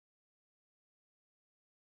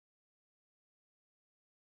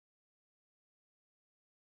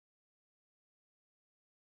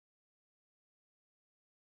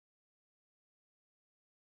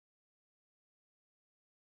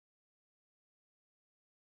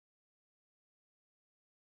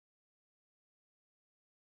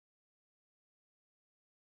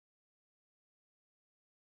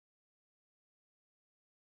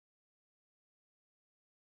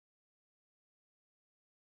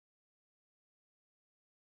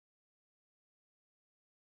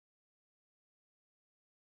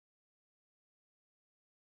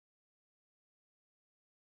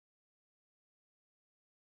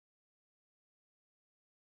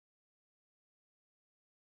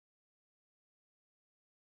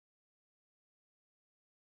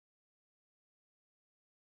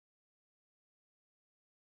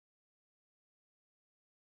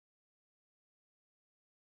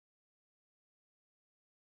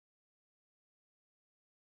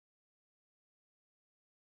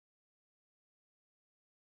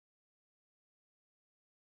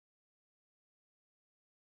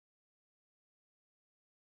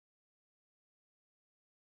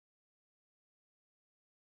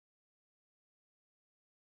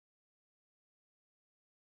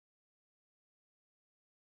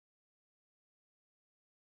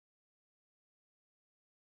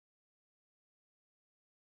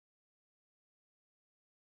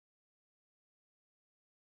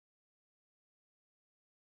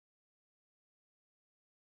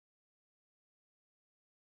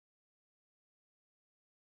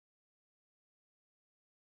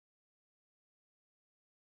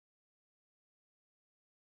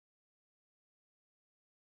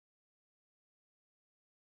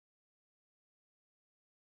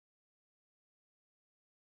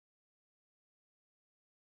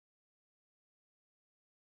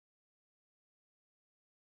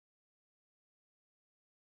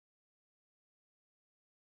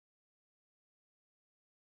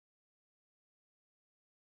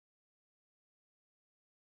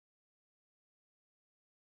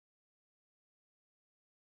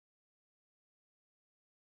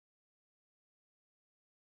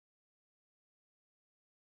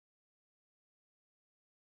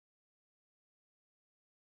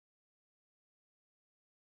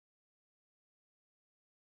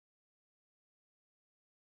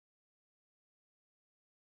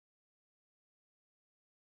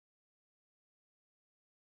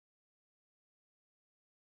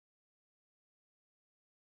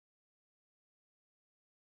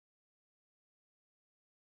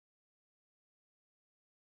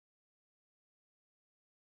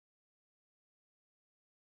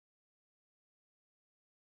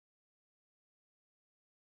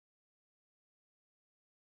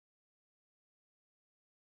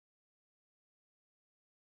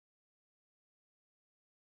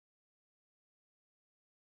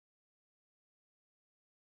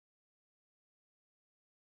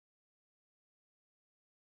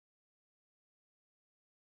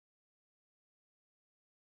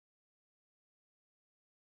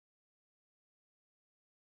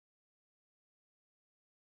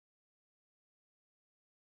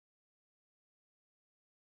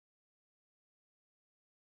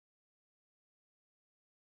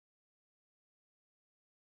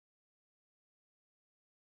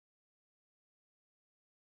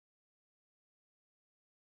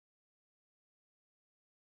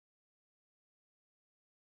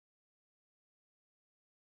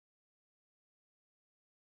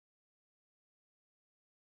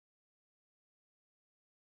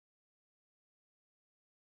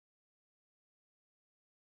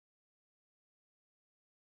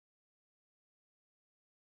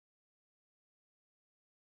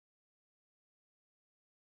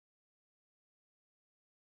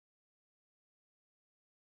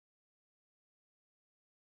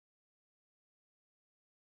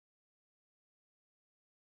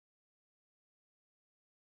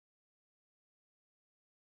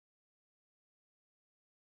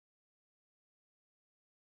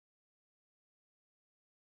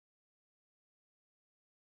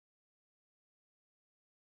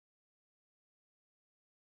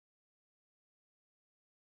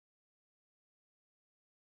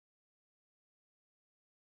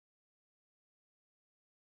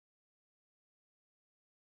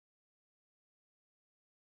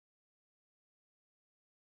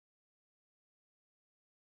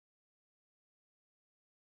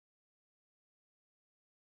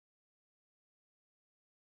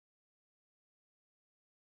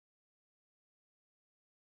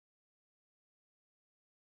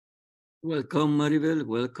 Welcome, Maribel.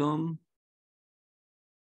 Welcome.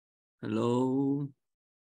 Hello.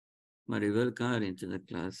 Maribel got into the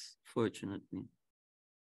class, fortunately.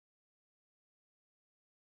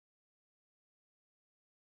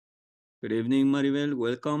 Good evening, Maribel.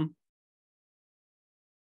 Welcome.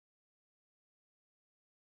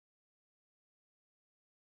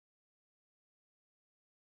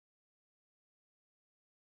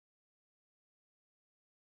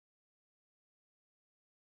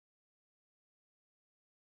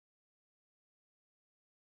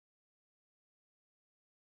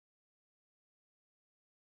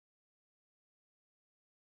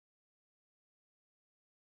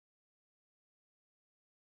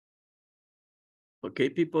 Okay,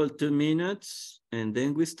 people, 2 minutes, and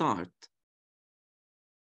then we start.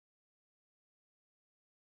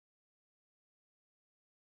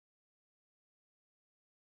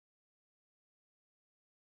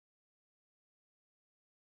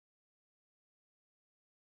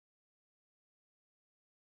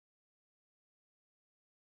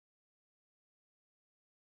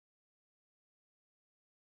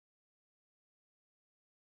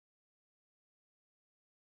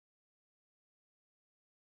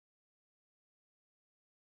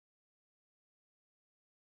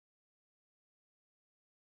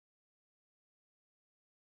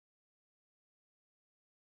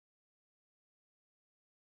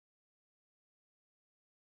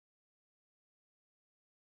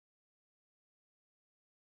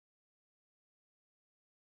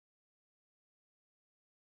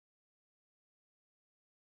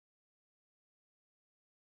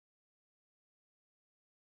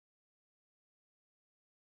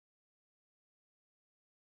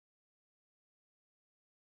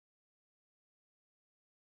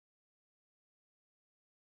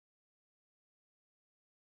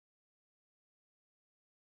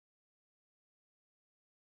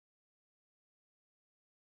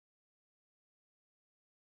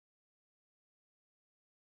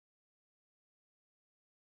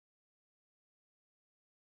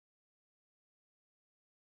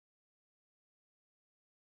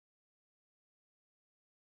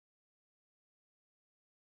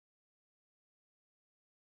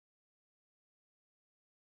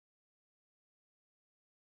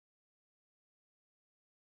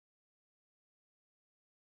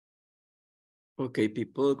 Okay,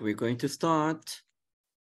 people, we're going to start.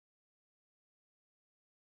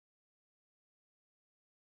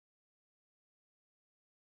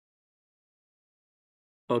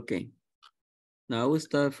 Okay, now we'll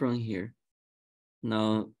start from here.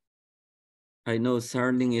 Now, I know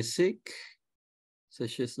Sarling is sick, so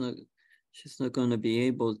she's not gonna be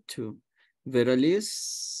able to.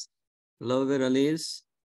 Veralis, hello, Veralis.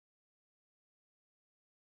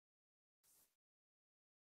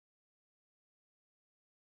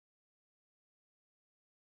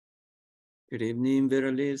 Good evening,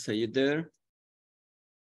 Veralis, are you there?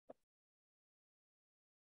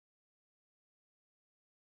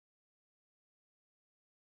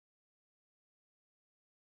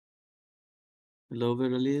 Hello,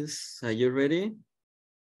 Veralis, are you ready?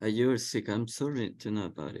 Are you sick? I'm sorry to know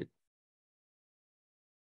about it.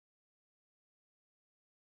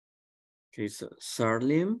 Okay, so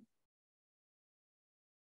Sarlim.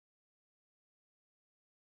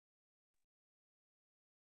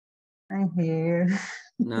 I'm here.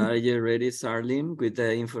 Now, are you ready, Sarlim, with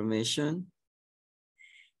the information?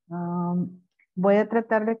 Voy a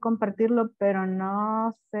tratar de compartirlo, pero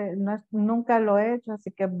no sé, nunca lo he hecho,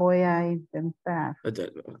 así que voy a intentar.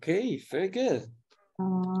 Okay, very good.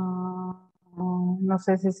 No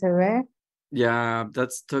sé si se ve. Yeah,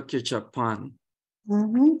 that's Tokyo, Japan.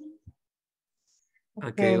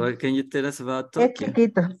 Okay, what can you tell us about Tokyo?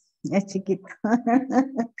 Es chiquito.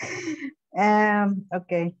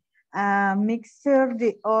 Okay. Mixture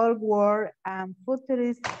the old world and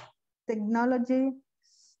futurist technology.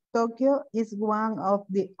 Tokyo is one of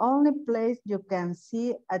the only places you can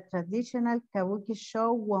see a traditional kabuki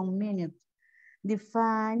show 1 minute.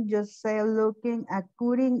 Define yourself looking at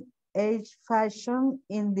cutting-edge fashion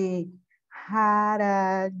in the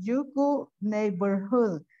Harajuku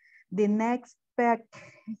neighborhood. The next pack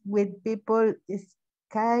with people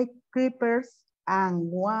skyscrapers and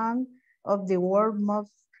one of the world's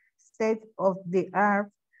most state-of-the-art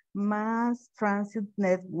mass transit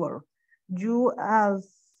network. You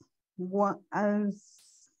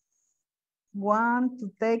want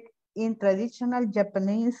to take in traditional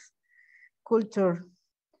Japanese culture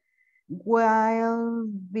while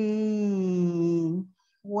being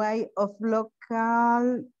way of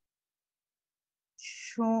local,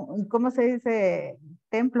 ¿cómo se dice?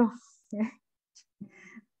 Templos.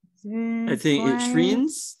 I think it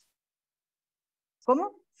shrinks. ¿Cómo?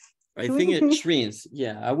 I think it shrinks.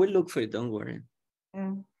 Yeah, I will look for it. Don't worry.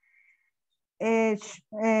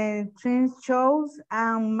 Trend shows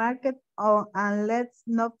and market, and let's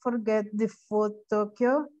not forget the food.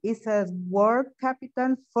 Tokyo is a world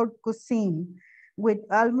capital for cuisine, with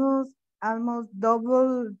almost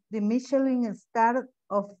double the Michelin star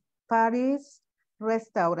of Paris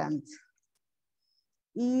restaurants.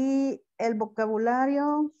 Y el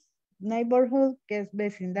vocabulario, neighborhood, que es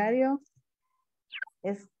vecindario,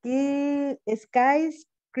 skies,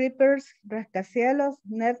 creepers, rascacielos,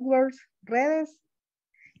 networks, redes.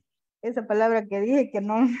 Esa palabra que dije que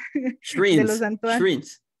no. De los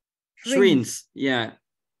Shrinks. Yeah.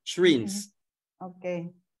 Shrinks.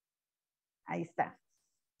 Ok. Ahí está.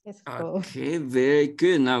 Eso es Okay, very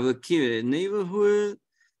good. Now we'll keep it. Neighborhood,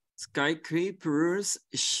 skyscrapers,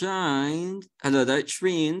 that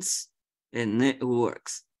shrinks, and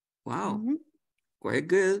networks. Wow. Quite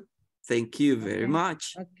good. Thank you very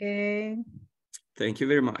much. Okay. Thank you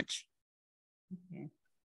very much. Okay.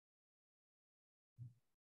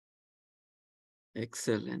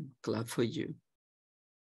 Excellent. Clap for you.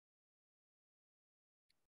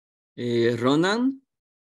 Ronan?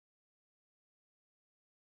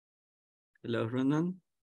 Hello, Ronan.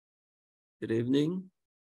 Good evening.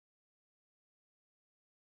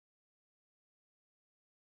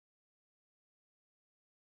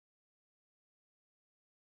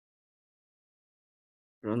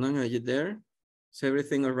 Ronan, are you there? Is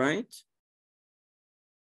everything all right?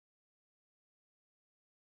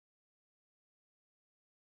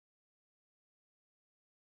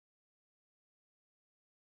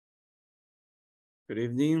 Good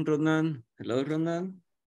evening, Ronan. Hello, Ronan.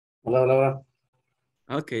 Hola, hola.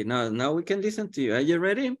 Okay, now we can listen to you. Are you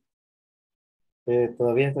ready?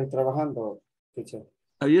 Todavía estoy trabajando, teacher.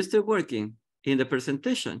 Are you still working in the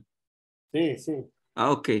presentation? Sí, sí.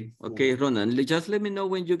 Okay, Ronan, just let me know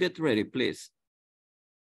when you get ready, please.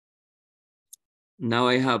 Now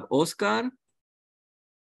I have Oscar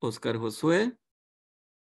Josué.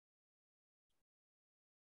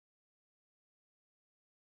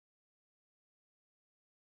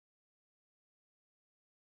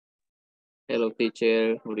 Hello,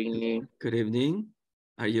 teacher. Good evening. Good evening.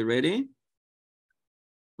 Are you ready?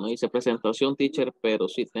 No hice presentación, teacher, pero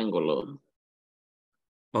sí tengo lo.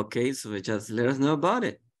 Okay, so just let us know about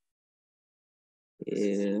it.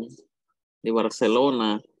 De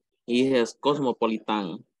Barcelona is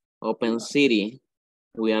cosmopolitan, open city.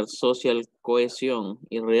 We are social cohesion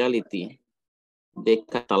in reality. The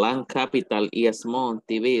Catalan capital is among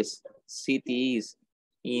the best cities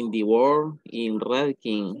in the world in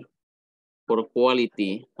ranking for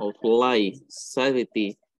quality of life,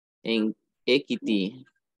 safety, and equity.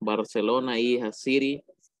 Barcelona is a city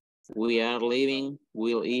we are living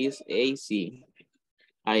with is AC,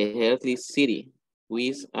 a healthy city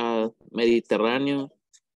with a Mediterranean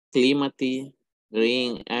climate,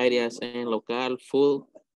 green areas, and local food.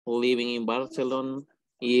 Living in Barcelona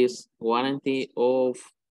is guarantee of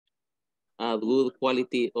a good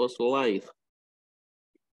quality of life.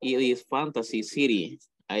 It is fantasy city.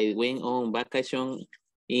 I went on vacation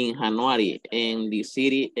in January and the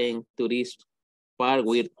city and tourist park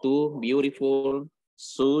with two beautiful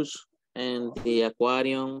zoos and the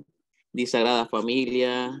aquarium, the Sagrada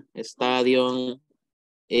Familia, stadium,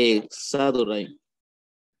 Saturday.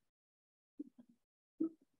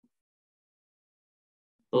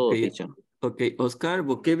 Oh, Okay. teacher. Okay, Oscar,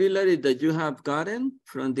 vocabulary that you have gotten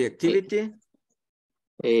from the activity?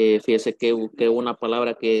 Fíjese que busqué una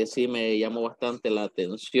palabra que sí me llamó bastante la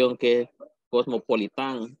atención, que es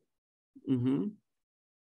cosmopolitán.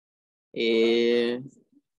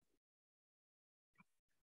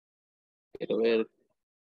 Quiero ver.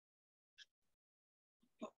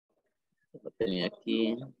 Lo tenía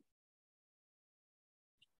aquí.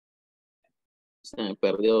 Se me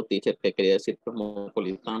perdió, teacher, que quería decir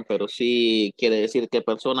cosmopolitán, pero sí quiere decir que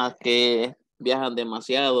personas que viajan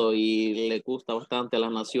demasiado y les gusta bastante la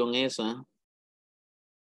nación esa.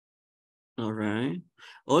 All right.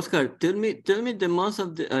 Oscar, tell me the months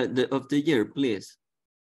of the year, please.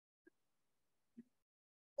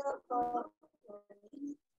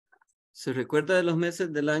 ¿Se recuerda de los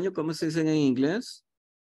meses del año? ¿Cómo se dicen en inglés?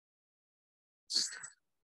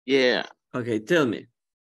 Yeah. Okay, tell me.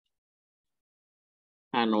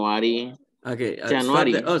 January. Okay,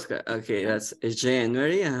 January. Oscar. Okay, that's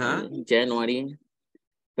January. January,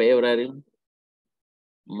 February,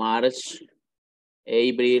 March,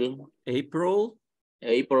 April,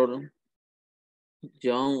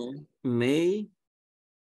 June, May,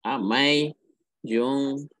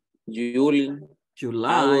 June,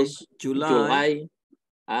 July, July,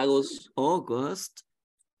 August, August,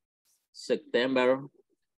 September,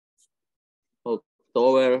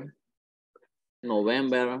 October,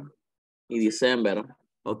 November, y December.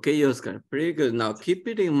 Okay, Oscar, pretty good. Now keep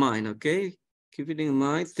it in mind, okay? Keep it in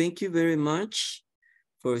mind. Thank you very much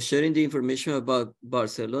for sharing the information about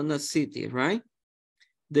Barcelona City, right?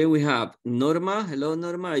 Then we have Norma. Hello,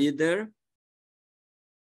 Norma, are you there?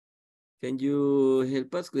 Can you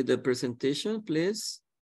help us with the presentation, please?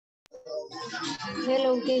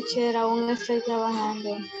 Hello, teacher, aún estoy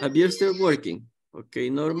trabajando. Are you still working? Okay,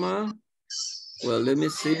 Norma. Well, let me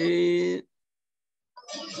see.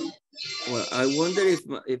 Well, I wonder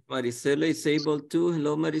if Marisela is able to.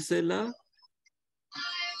 Hello, Marisela.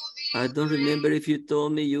 I don't remember if you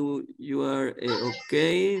told me you are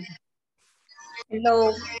okay.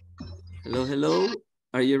 Hello. Hello, hello.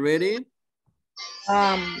 Are you ready?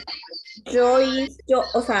 Yo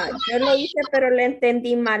lo hice, pero le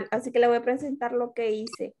entendí mal, así que le voy a presentar lo que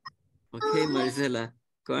hice. Okay, Marisela,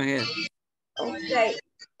 go ahead. Ok.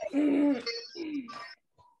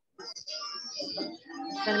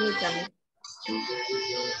 Permítame.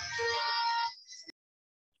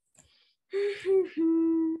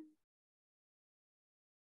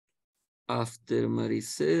 After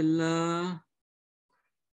Marisela.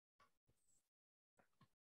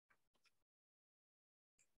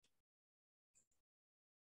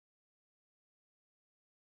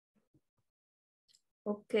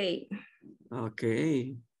 Ok.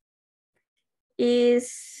 Okay.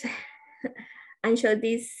 And so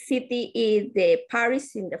this city is the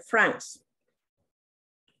Paris in the France.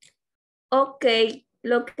 Ok,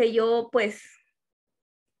 lo que yo pues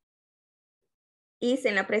hice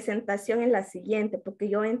en la presentación es la siguiente, porque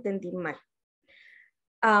yo entendí mal.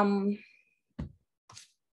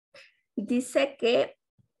 Dice que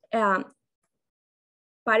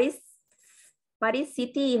Paris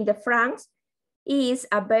City in the France is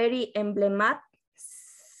a very emblematic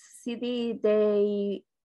city. The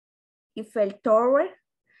Eiffel Tower,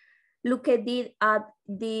 located at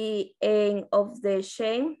the end of the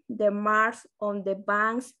chain, the marsh on the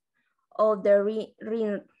banks of the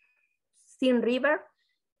Seine River.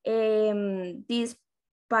 This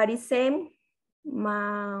Parisian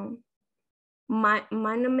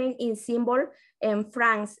monument is symbol in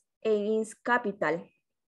France and its capital.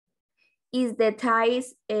 Is the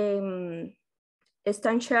ties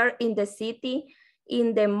structure in the city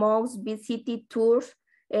in the most visited tours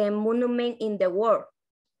monument in the world.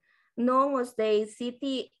 Known as the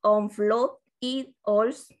city on flood, it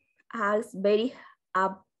also has very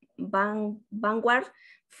vanguard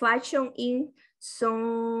fashion in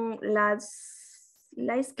some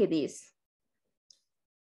landscapes.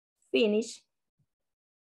 Finish.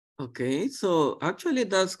 Okay, so actually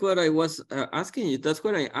that's what I was asking you. That's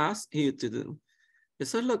what I asked you to do.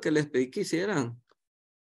 Eso es lo que les pedí que hicieran.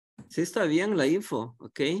 Sí está bien la info,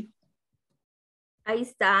 ok. Ahí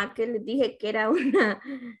está, que les dije que era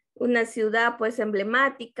una ciudad pues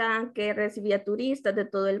emblemática, que recibía turistas de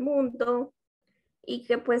todo el mundo y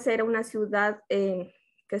que pues era una ciudad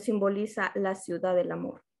que simboliza la ciudad del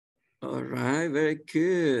amor. All right, very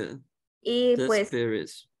good. Y That's pues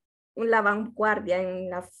Paris. la vanguardia en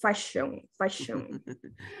la fashion.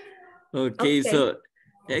 Okay, so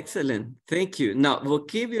excellent. Thank you. Now,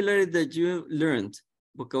 vocabulary that you learned.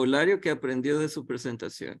 Vocabulario que aprendió de su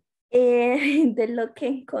presentación. De lo que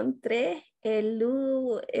encontré, el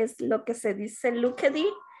lu es lo que se dice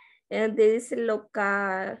locality, dice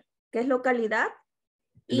que es localidad.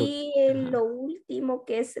 Y lo último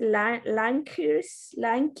que es lankies,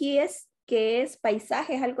 que es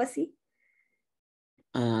paisajes, algo así.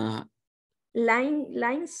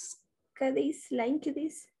 Lines, ¿qué dice?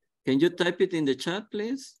 Lankies. Can you type it in the chat,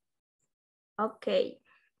 please? Ok.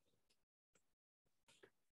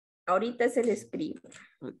 Ahorita se le escribo.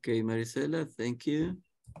 Okay, Marisela, thank you.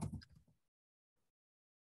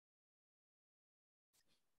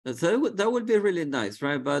 That would be really nice,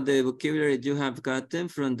 right? But the vocabulary you have gotten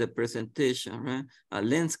from the presentation, right?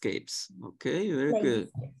 Landscapes, okay, very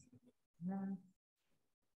good.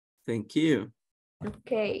 Thank you.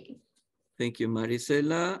 Okay. Thank you,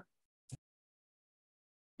 Marisela.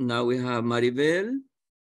 Now we have Maribel.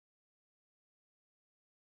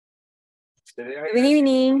 Good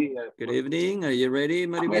evening. Good evening. Are you ready,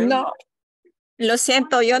 Maribel? No, lo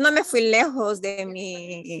siento, yo no me fui lejos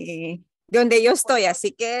de donde yo estoy,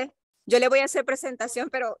 así que yo le voy a hacer presentación,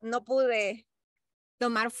 pero no pude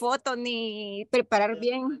tomar fotos ni preparar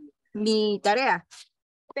bien mi tarea.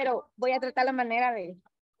 Pero voy a tratar la manera de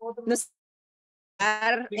no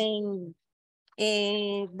estar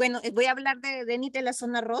bueno, voy a hablar de la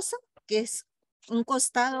zona rosa, que es un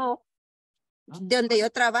costado de donde yo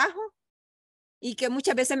trabajo. y que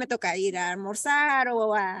muchas veces me toca ir a almorzar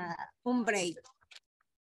o a un break.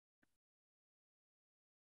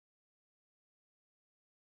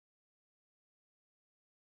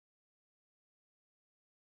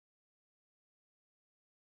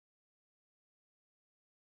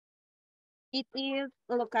 It is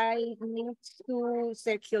located next to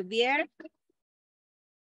Sergio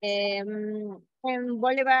en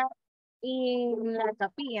Bolívar y La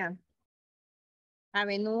Capilla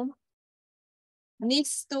Avenue.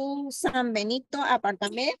 Next to San Benito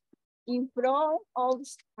apartment in front of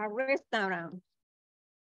a restaurant.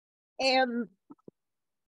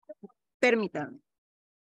 Permítanme.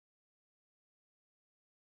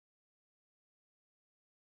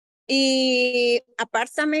 Y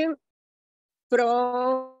apartment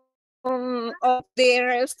from of the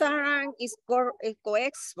restaurant is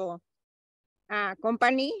Coexpo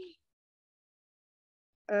company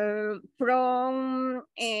from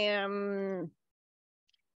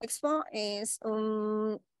Expo es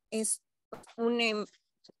una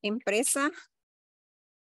empresa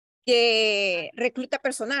que recluta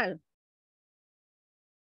personal.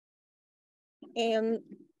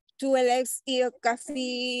 Tu ex y el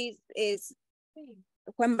café es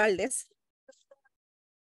Juan Valdés.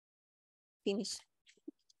 Finish.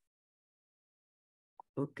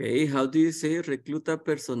 Okay, how do you say recluta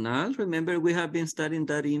personal? Remember, we have been studying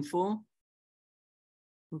that info.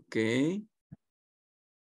 Okay.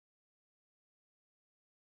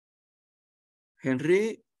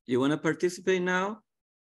 Henry, you want to participate now?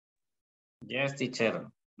 Yes,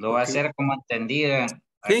 teacher. Lo voy a hacer como entendida.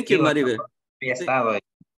 Thank you, Maribel. Había estado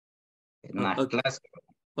en la Okay. clase.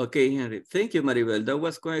 Okay, Henry. Thank you, Maribel. That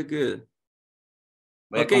was quite good.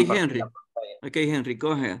 Voy a Okay, compartir Henry. la pantalla. Okay, Henry,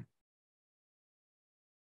 go ahead.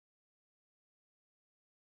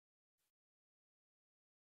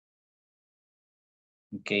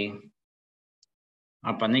 Okay.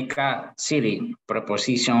 Apanica city,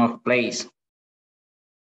 preposition of place.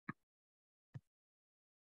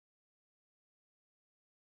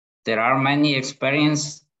 There are many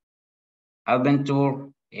experience,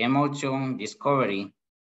 adventure, emotion, discovery.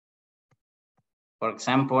 For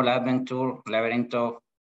example, adventure, labyrinth of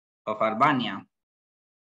Albania.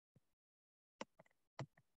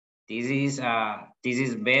 This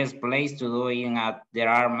is best place to do in there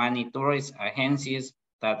are many tourist agencies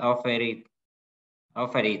that offer it.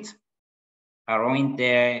 Around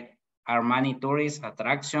there are many tourist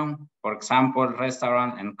attractions, for example,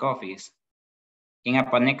 restaurants and coffees. In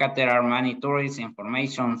Apaneca, there are many tourist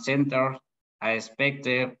information centers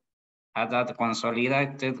expected that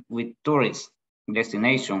consolidated with tourist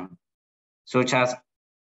destination, such as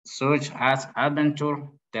adventure.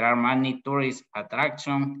 There are many tourist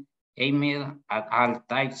attractions aimed at all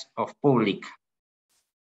types of public.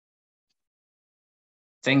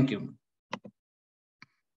 Thank you.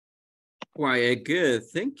 Quite good.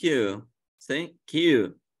 Thank you. Thank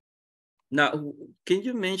you. Now, can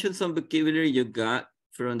you mention some vocabulary you got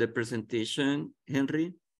from the presentation,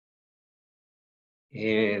 Henry?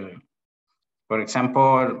 For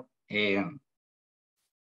example,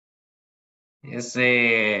 it's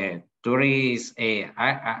tourist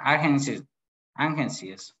agencies.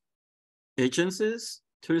 Agencies?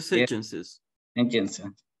 Tourist Yes. agencies.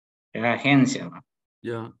 Agencia.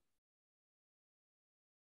 Yeah.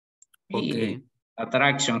 Y Okay.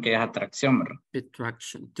 attraction, que es atracción, ¿verdad?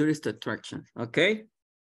 Attraction, tourist attraction. Okay.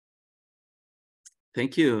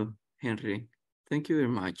 Thank you, Henry. Thank you very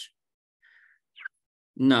much.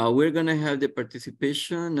 Now we're going to have the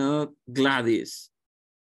participation of Gladys.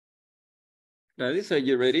 Gladys, are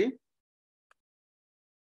you ready?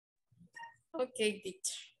 Okay,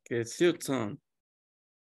 teacher. Okay, it's your turn.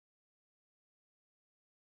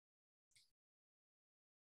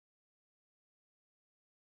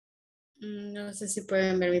 No sé si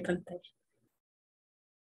pueden ver mi pantalla.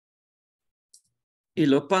 Y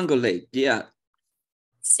lo pangolate, yeah.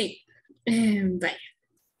 Sí. Vaya.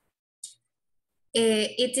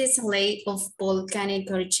 It is a lake of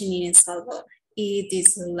volcanic origin in El Salvador. It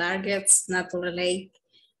is the largest natural lake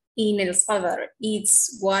in El Salvador.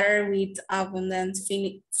 It's water with abundant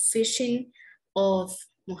fishing of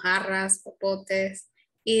mojarras, popotes.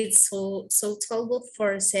 It's suitable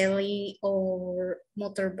for sailing or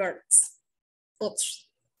motorbirds.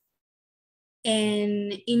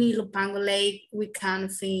 And in Ilopango Lake, we can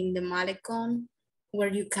find the Malecon, where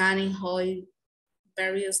you can enjoy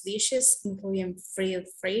various dishes, including fried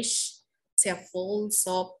fish, seafood,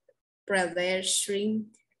 soup, breaded shrimp,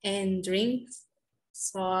 and drinks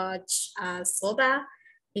such as soda,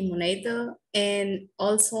 limonade, and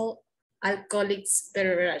also alcoholic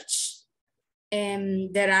beverage.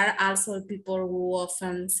 And there are also people who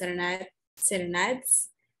often serenade serenades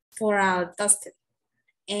for a toasted.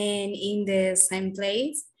 And in the same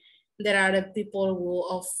place, there are the people who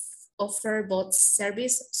offer both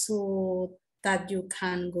service so that you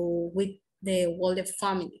can go with the whole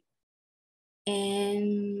family.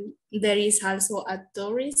 And there is also a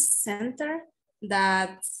tourist center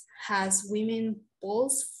that has swimming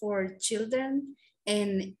pools for children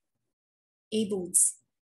and adults,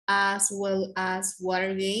 as well as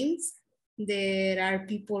water games. There are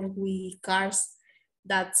people with cars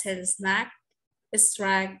that sell snacks,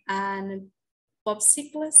 strack, and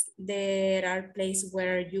popsicles. There are places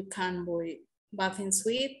where you can buy bathing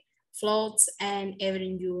suite, floats, and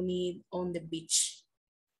everything you need on the beach.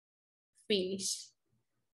 Finish.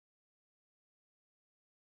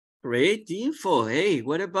 Great info. Hey,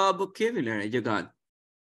 what about vocabulary you got?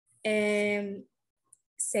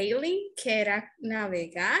 Sailing, que era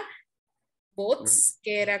navegar. Boats,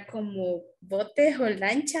 que era como botes o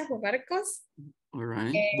lanchas o barcos. All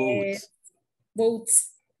right, boats.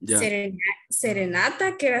 Boats. Yeah.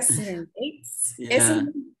 Serenata, que era serenades. Yeah. Eso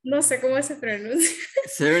no sé cómo se pronuncia.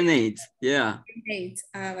 Serenades, yeah. Serenades.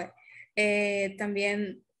 Bueno.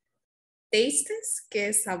 También tastes, que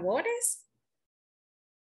es sabores.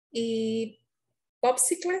 Y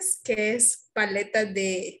popsicles, que es paletas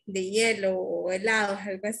de hielo o helados,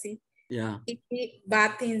 algo así. Yeah. Y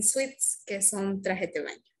bathing suites, que son trajes de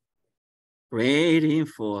baño. Great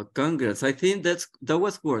info. Congrats. I think that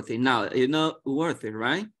was worth it. Now, you know, worth it,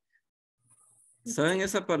 right? ¿Saben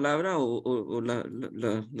esa palabra o la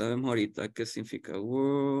vemos ahorita? ¿Qué significa?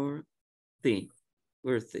 Worthy.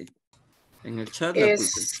 Worthy. En el chat la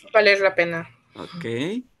puse. Es valer la pena. Ok.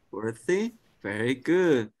 Worthy. Very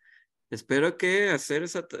good. Espero que hacer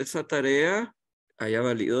esa tarea haya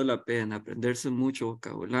valido la pena. Aprenderse mucho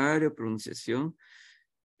vocabulario, pronunciación.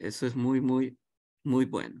 Eso es muy, muy, muy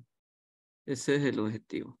bueno. Ese es el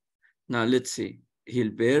objetivo. Now, let's see.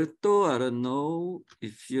 Gilberto, I don't know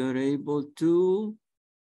if you're able to.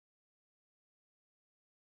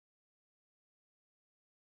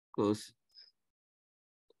 Because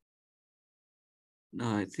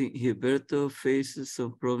no, I think Gilberto faces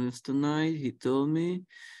some problems tonight. He told me.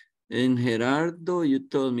 And Gerardo, you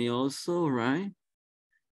told me also, right?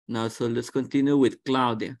 Now, so let's continue with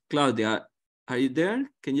Claudia. Claudia, are you there?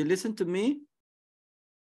 Can you listen to me?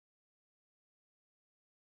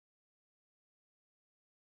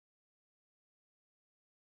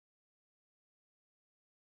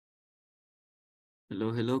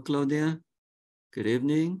 Hello, hello, Claudia. Good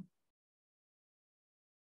evening.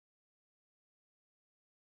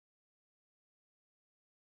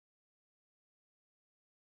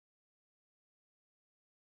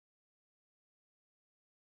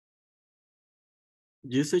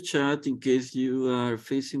 Use the chat in case you are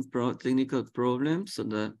facing technical problems so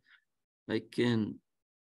that I can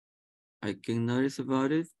notice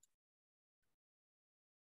about it.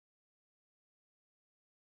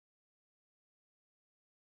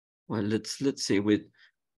 Well, let's see with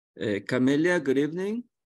Camelia, good evening.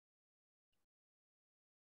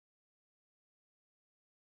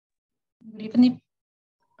 Good evening.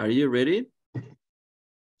 Are you ready?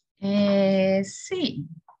 Sí.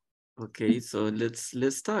 Okay, so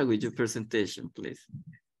let's start with your presentation, please.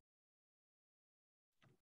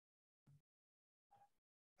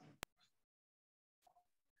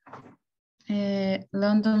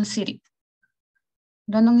 London City.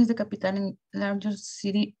 London is the capital and largest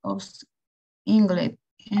city of England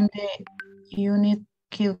and the United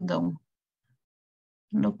Kingdom.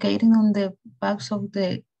 Located on the banks of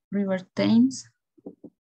the River Thames,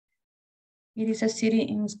 it is a city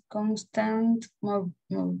in constant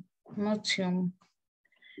motion,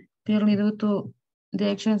 purely due to the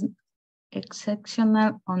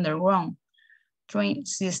exceptional underground train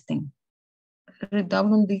system,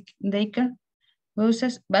 redundant Decker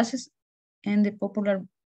buses, and the popular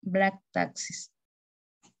black taxis.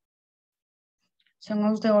 Some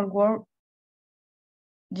of the old world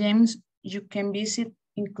gems you can visit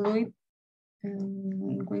include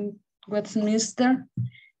Westminster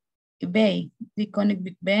Bay, the iconic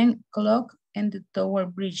Big Ben clock, and the Tower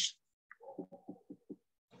Bridge.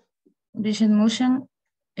 This motion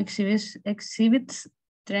exhibits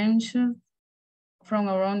treasures from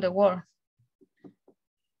around the world.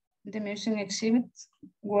 The museum exhibits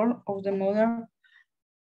work of the modern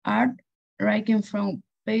art, ranging from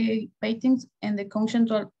paintings and the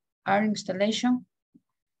conceptual art installation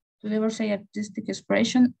to diverse artistic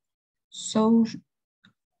expression, such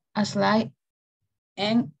as light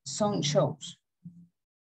and sound shows.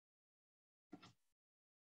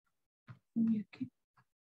 Okay.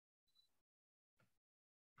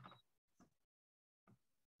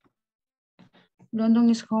 London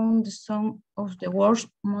is home to some of the world's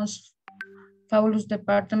most fabulous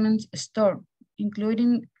department store,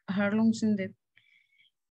 including Harlem's in the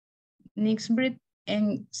Knightsbridge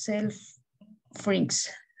and Selfridges,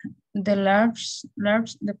 the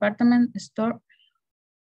large department store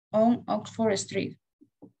on Oxford Street.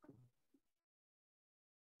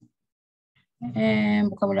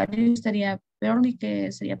 Vocabulario estaría purely,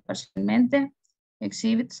 que sería parcialmente,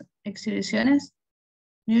 exhibits, exhibiciones,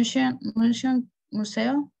 museum,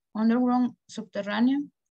 museo, underground, subterráneo,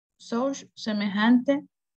 source, semejante,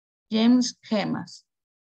 gems, gemas.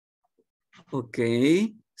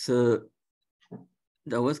 Okay, so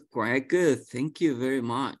that was quite good. Thank you very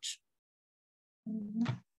much.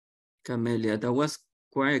 Camelia, that was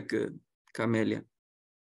quite good, Camelia.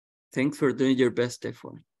 Thanks for doing your best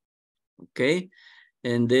effort. Okay,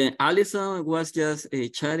 and then Allison was just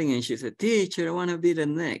chatting and she said, teacher, I want to be the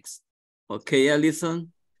next. Okay,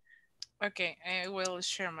 Allison? Okay, I will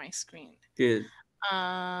share my screen. Good.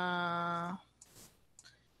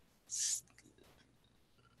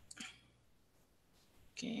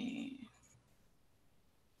 Okay.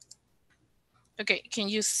 Okay, can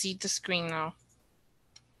you see the screen now?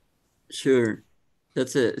 Sure.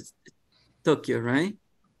 That's it. It's Tokyo, right?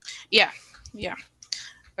 Yeah, yeah.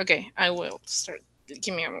 Okay, I will start.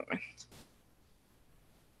 Give me a moment.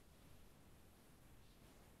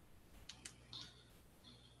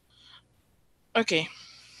 Okay,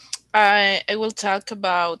 I will talk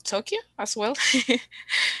about Tokyo as well.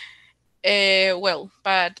 Well,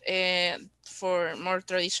 but for more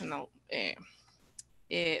traditional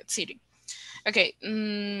city. Okay,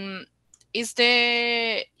 is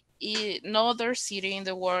the no other city in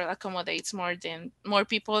the world accommodates more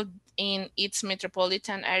people in its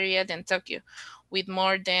metropolitan area than Tokyo, with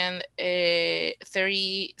more than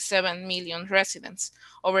 37 million residents,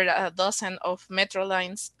 over a dozen of metro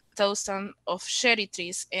lines, thousands of cherry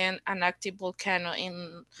trees, and an active volcano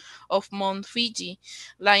of Mount Fuji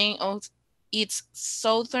lying on its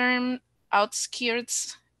southern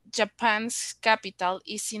outskirts. Japan's capital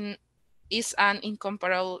is an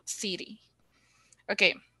incomparable city.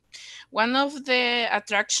 Okay, one of the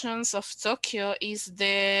attractions of Tokyo is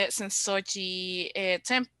the Sensoji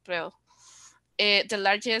Temple, the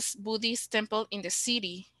largest Buddhist temple in the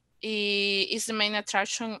city. It is the main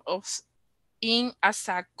attraction in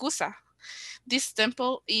Asakusa. This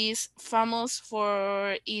temple is famous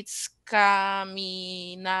for its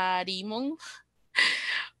Kaminarimon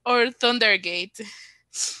or Thunder Gate.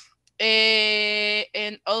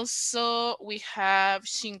 And also we have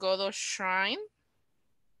Shingodo Shrine,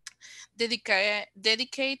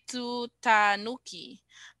 dedicated to Tanuki,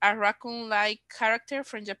 a raccoon-like character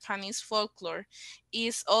from Japanese folklore,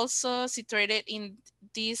 is also situated in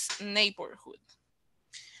this neighborhood.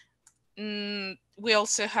 We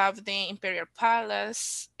also have the Imperial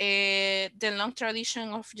Palace. The long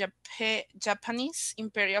tradition of Japanese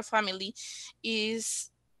imperial family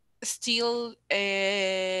is still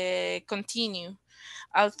continue.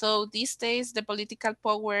 Although these days the political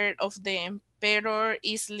power of the emperor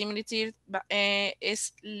is limited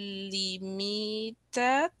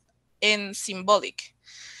and symbolic.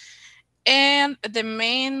 And the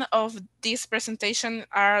main of this presentation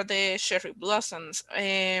are the cherry blossoms.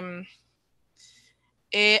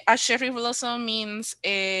 A cherry blossom means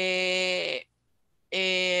las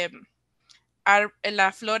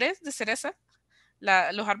flores de cereza,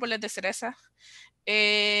 los árboles de cereza.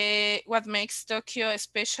 What makes Tokyo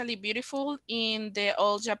especially beautiful in the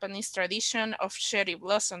old Japanese tradition of cherry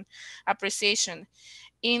blossom appreciation.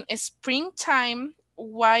 In springtime,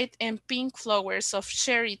 white and pink flowers of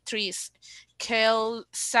cherry trees, called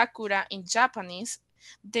sakura in Japanese,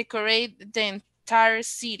 decorate the entire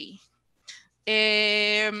city.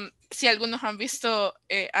 Si algunos han visto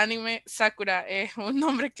anime, Sakura es un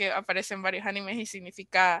nombre que aparece en varios animes y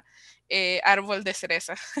significa árbol de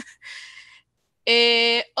cereza.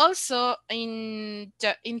 Also, in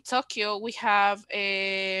Tokyo, we have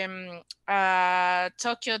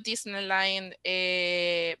Tokyo Disneyland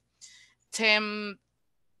theme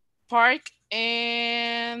park,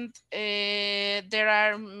 and there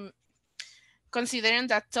are, considering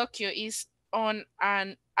that Tokyo is on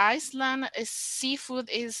an island, seafood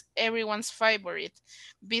is everyone's favorite.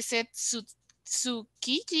 Visit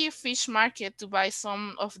Tsukiji Fish Market to buy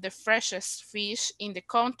some of the freshest fish in the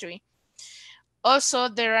country. Also,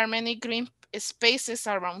 there are many green spaces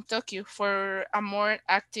around Tokyo. For a more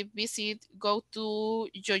active visit, go to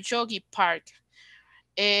Yoyogi Park,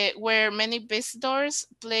 where many visitors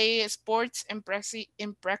play sports and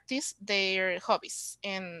practice their hobbies.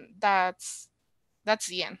 And that's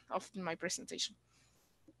the end of my presentation.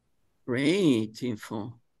 Great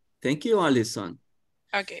info. Thank you, Alison.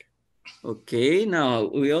 Okay. Okay, now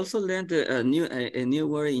we also learned a new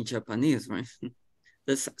word in Japanese, right?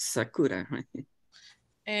 That's sakura, right?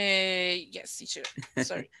 Yes, teacher.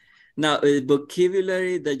 Sorry. Now,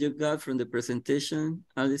 vocabulary that you got from the presentation,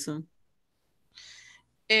 Alison?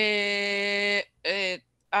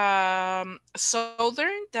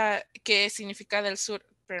 Southern, que significa del sur.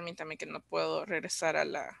 Permítame que no puedo regresar a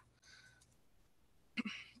la...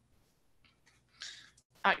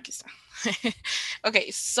 Aquí está.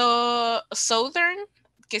 Ok, so Southern,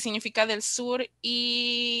 que significa del sur,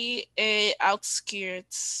 y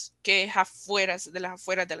outskirts, que es afueras, de las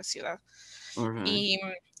afueras de la ciudad. All right. Y,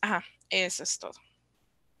 ajá, eso es todo.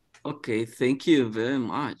 Okay, thank you very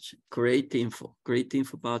much. Great info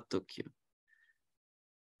about Tokyo.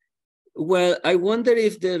 Well, I wonder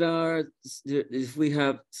if if we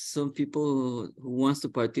have some people who wants to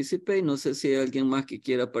participate. No sé si hay alguien más que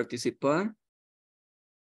quiera participar.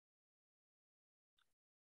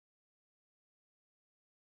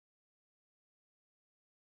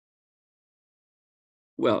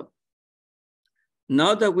 Well,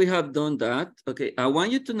 now that we have done that, okay, I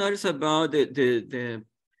want you to notice about the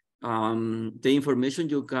information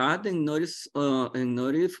you got and notice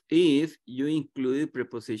if you included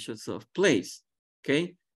prepositions of place.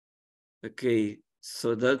 Okay. Okay.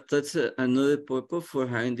 So that's another purpose for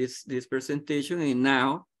having this presentation. And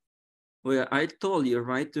now, well, I told you,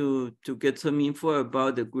 right, to get some info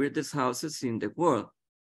about the weirdest houses in the world.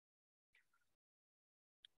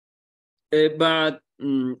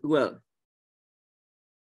 Well,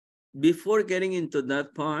 before getting into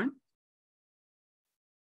that part,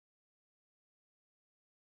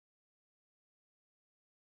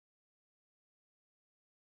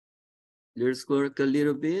 let's work a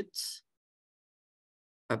little bit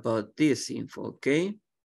about this info, okay?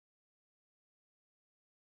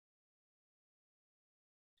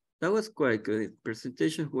 That was quite good.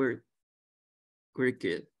 Presentations were very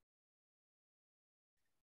good.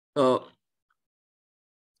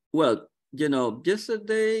 Well, you know,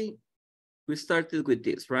 yesterday we started with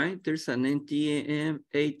this, right? There's an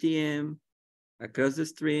ATM across the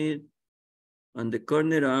street, on the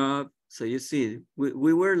corner up. So you see,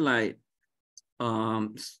 we were like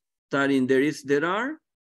studying there are,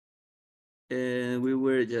 and we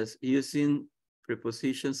were just using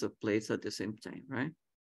prepositions of place at the same time, right?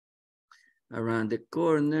 Around the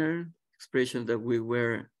corner, expressions that we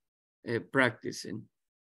were practicing.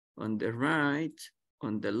 On the right,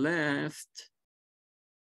 on the left,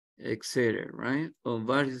 etc., right? On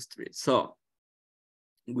various streets. So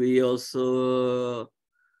we also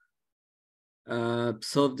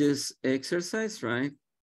solve this exercise, right?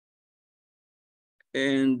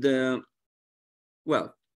 And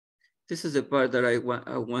well, this is the part that I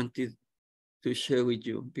wanted to share with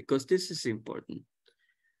you because this is important.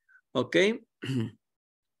 Okay.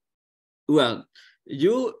 Well,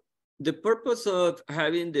 the purpose of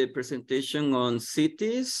having the presentation on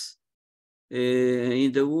cities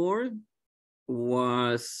in the world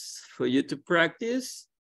was for you to practice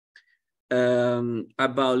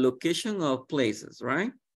about location of places,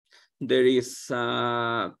 right? There is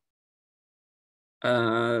a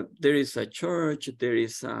church, there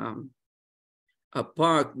is a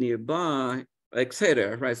park nearby,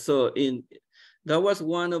 etc. Right? So that was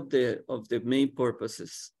one of the main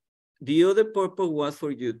purposes. The other purpose was for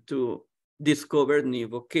you to discover new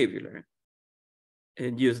vocabulary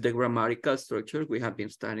and use the grammatical structure we have been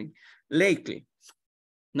studying lately.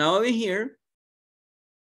 Now over here,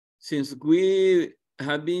 since we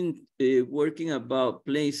have been working about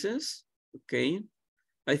places, okay,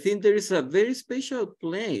 I think there is a very special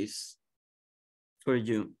place for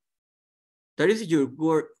you. That is your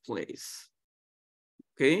workplace,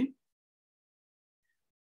 okay?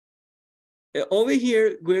 Over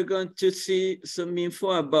here, we're going to see some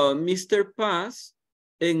info about Mr. Paz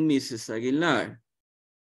and Mrs. Aguilar,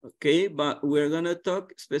 okay? But we're gonna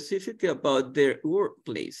talk specifically about their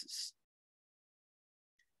workplaces.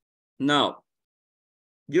 Now,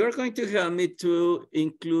 you're going to help me to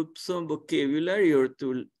include some vocabulary or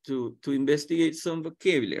to investigate some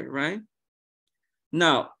vocabulary, right?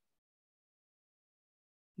 Now,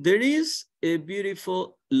 there is a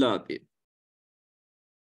beautiful lobby.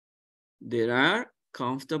 There are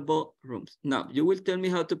comfortable rooms. Now, you will tell me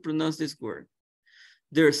how to pronounce this word.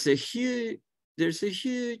 There's a huge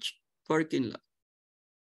parking lot.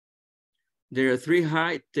 There are 3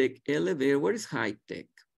 high-tech elevators. What is high-tech?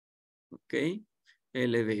 Okay,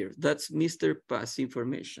 elevator. That's Mr. Paz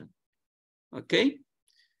information. Okay,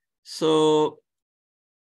 so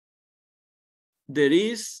there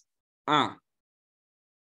is then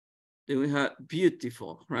we have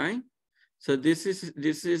beautiful, right? So this is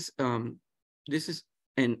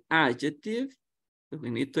an adjective. We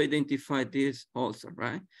need to identify this also,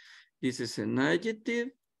 right? This is an adjective.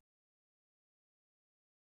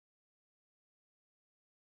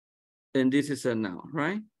 And this is a noun,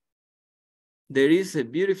 right? There is a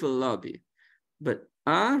beautiful lobby, but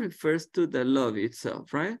a refers to the lobby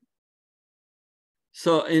itself, right?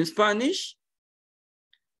 So in Spanish,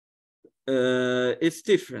 it's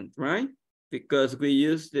different, right? Because we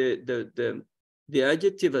use the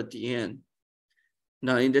adjective at the end.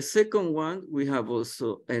 Now in the second one, we have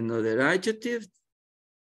also another adjective.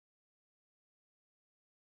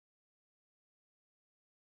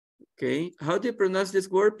 Okay, how do you pronounce this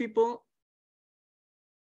word, people?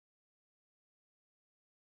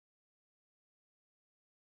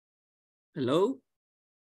 Hello?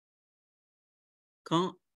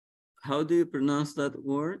 How do you pronounce that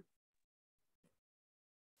word?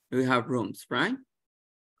 We have rooms, right?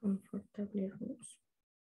 Comfortable rooms.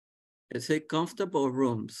 I say comfortable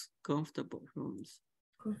rooms. Comfortable rooms.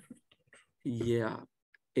 Comfortable. Yeah.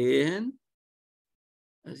 And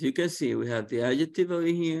as you can see, we have the adjective over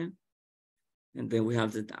here, and then we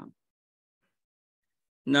have the noun.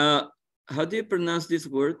 Now, how do you pronounce this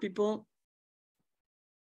word, people?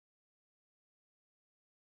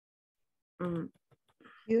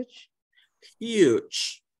 Huge.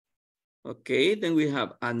 Huge. Okay, then we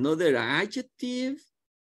have another adjective.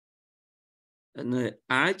 Another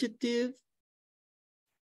adjective.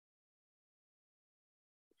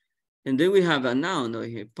 And then we have a noun over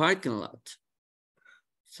here, parking lot.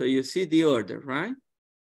 So you see the order, right?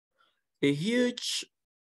 A huge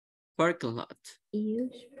parking lot.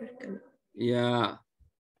 Huge parking lot. Yeah.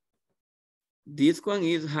 This one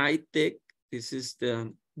is high tech. This is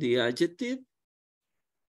the adjective.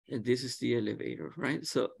 And this is the elevator, right?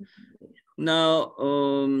 So now,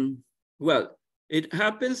 well, it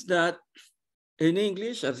happens that in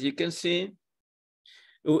English, as you can see,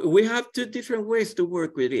 we have two different ways to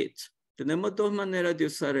work with it. Tenemos dos maneras de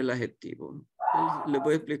usar el adjetivo. Les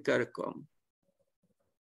voy a explicar cómo.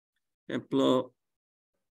 Ejemplo,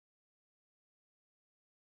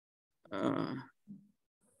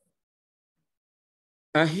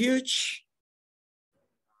 a huge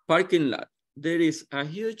parking lot. There is a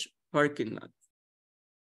huge parking lot.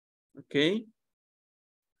 Okay.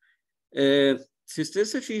 Si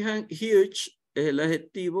ustedes se fijan, huge es el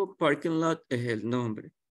adjetivo, parking lot es el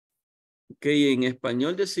nombre. Ok, en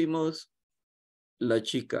español decimos la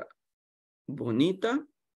chica bonita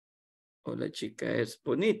o la chica es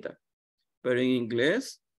bonita. Pero en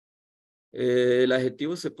inglés, el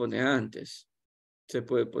adjetivo se pone antes. Se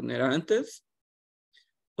puede poner antes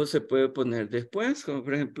o se puede poner después, como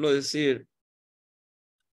por ejemplo decir,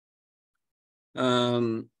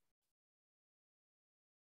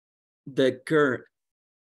 the girl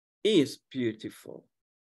is beautiful.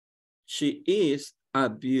 She is a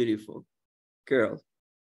beautiful girl.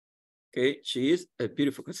 Okay, she is a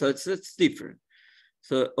beautiful girl. So it's different.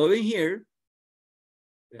 So over here,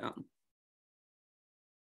 yeah.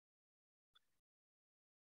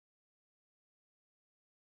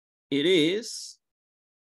 It is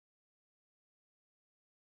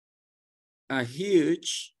a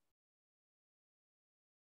huge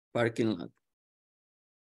parking lot.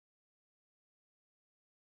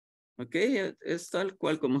 Ok, es tal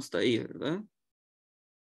cual como está ahí, ¿verdad?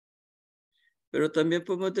 Pero también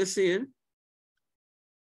podemos decir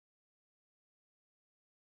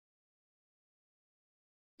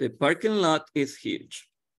the parking lot is huge.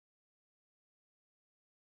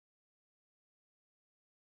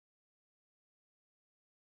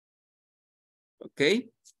 Okay.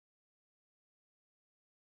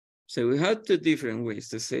 So we have two different ways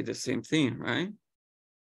to say the same thing, right?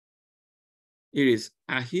 It is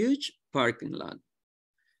a huge parking lot.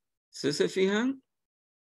 ¿Se fijan?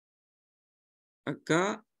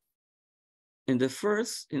 Acá, in the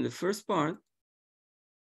first part,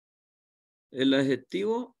 el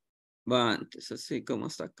adjetivo va antes, así como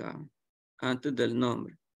está acá, antes del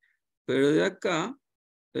nombre. Pero de acá,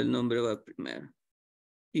 el nombre va primero.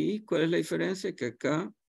 ¿Y cuál es la diferencia? Que acá,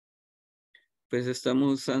 pues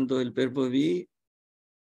estamos usando el verbo be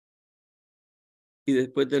y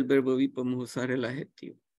después del verbo be podemos usar el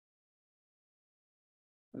adjetivo.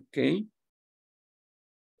 Okay.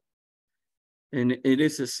 And it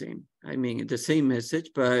is the same. I mean, the same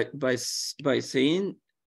message, but by saying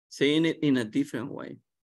it in a different way.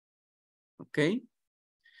 Okay.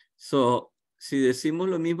 So, si decimos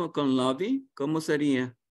lo mismo con lobby, ¿cómo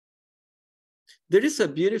sería? There is a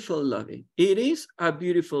beautiful lobby. It is a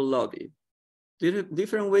beautiful lobby.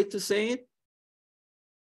 Different way to say it?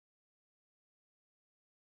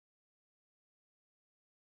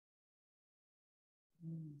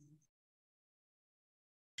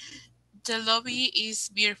 The lobby is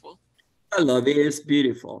beautiful. The lobby is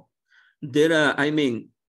beautiful. There are, I mean,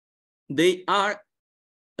 they are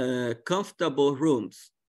comfortable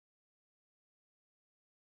rooms.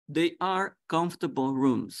 They are comfortable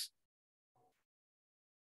rooms.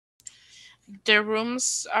 The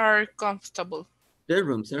rooms are comfortable. The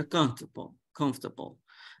rooms are comfortable.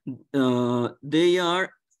 They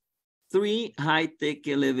are 3 high-tech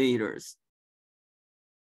elevators.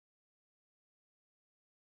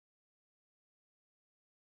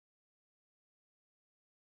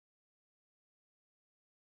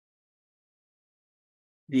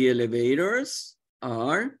 The elevators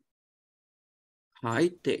are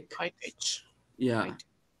high-tech. High-tech. Yeah,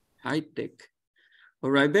 high-tech.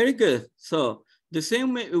 All right, very good. So the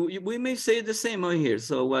same way, we may say the same over here.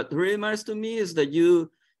 So what really matters to me is that you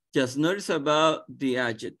just notice about the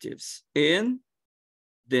adjectives and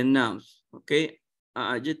the nouns, okay?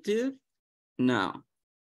 Adjective, noun.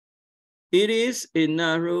 It is a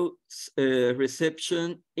narrow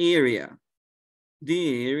reception area.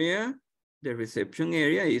 The reception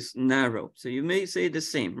area is narrow. So you may say the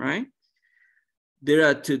same, right? There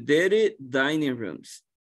are 2 dirty dining rooms.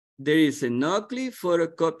 There is an ugly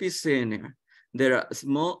photocopy center. There are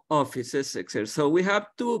small offices, etc. So we have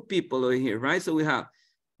 2 people over here, right? So we have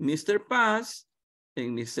Mr. Paz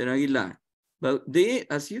and Mr. Aguilar. But they,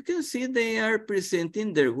 as you can see, they are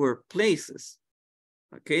presenting their workplaces,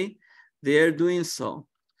 okay? They are doing so.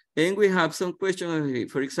 And we have some questions over here.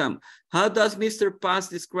 For example, how does Mr. Paz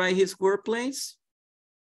describe his workplace?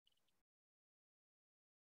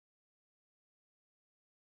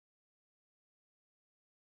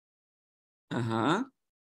 Do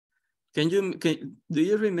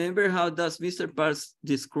you remember how does Mr. Paz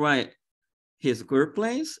describe his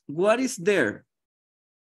workplace? What is there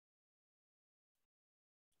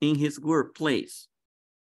in his workplace?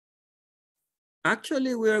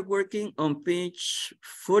 Actually, we are working on page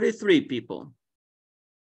 43, people.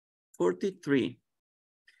 43.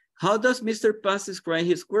 How does Mr. Paz describe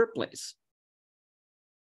his workplace?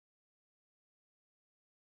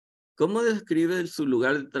 ¿Cómo describe su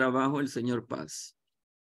lugar de trabajo el señor Paz?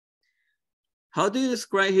 How do you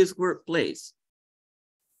describe his workplace?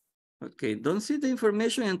 Okay, don't see the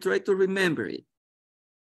information and try to remember it.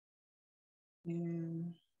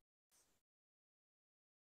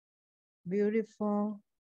 Beautiful.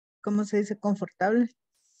 ¿Cómo se dice? Confortable.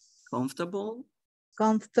 Comfortable.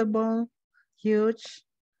 Comfortable, huge,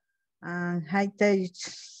 and high-tech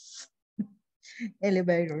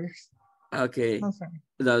elevators. Okay. Oh, sorry.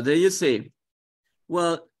 Now there you say,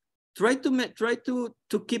 well, try to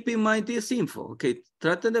keep in mind this info. Okay,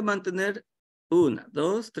 trata de mantener 1,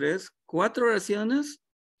 2, 3, 4 oraciones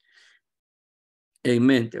en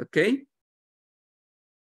mente. Okay.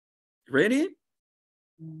 Ready?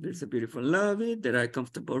 There's a beautiful lobby. There are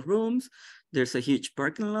comfortable rooms. There's a huge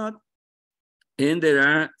parking lot. And there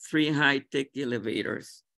are 3 high-tech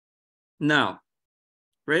elevators. Now,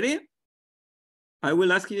 ready? I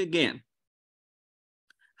will ask you again.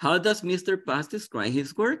 How does Mr. Paz describe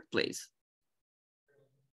his workplace?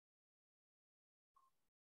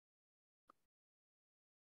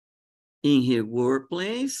 In his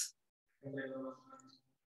workplace?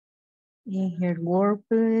 In her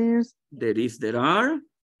workplace. There are.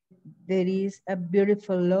 There is a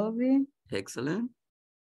beautiful lobby. Excellent.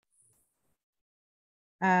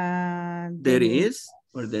 There is,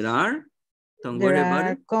 or there are. Don't worry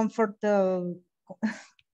about it.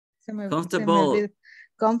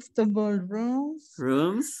 Comfortable rooms.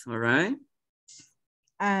 Rooms, all right.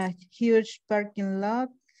 A huge parking lot.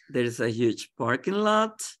 There is a huge parking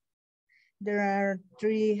lot. There are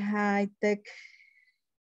 3 high-tech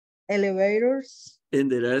elevators.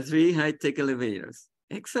 And there are 3 high-tech elevators.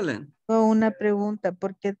 Excellent. Una pregunta,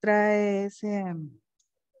 ¿por qué trae ese,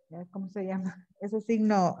 ¿cómo se llama? Ese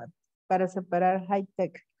signo para separar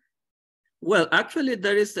high-tech? Well, actually,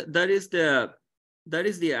 that is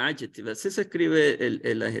the adjective. Así se escribe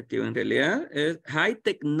el adjetivo. En realidad, es high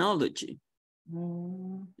technology.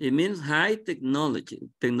 It means high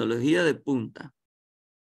technology, tecnología de punta.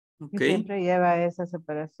 Okay. Y siempre lleva esa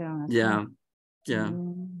separación. ¿Así? Yeah.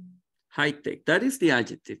 High tech, that is the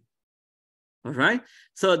adjective. All right.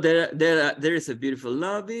 So there is a beautiful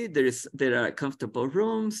lobby. There are comfortable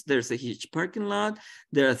rooms. There's a huge parking lot.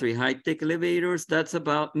 There are 3 high-tech elevators. That's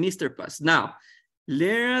about Mr. Paz. Now,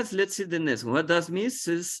 let's see the next one. What does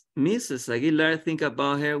Mrs. Aguilar think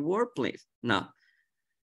about her workplace? Now,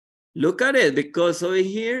 look at it, because over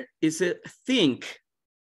here is a think.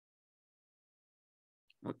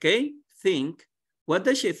 Okay, think. What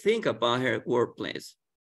does she think about her workplace?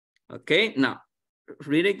 Okay, now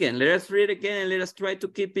read again. Let us read again and let us try to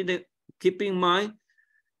keep in mind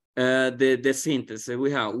the sentence.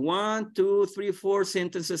 We have 1, 2, 3, 4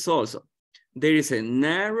 sentences also. There is a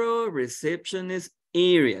narrow receptionist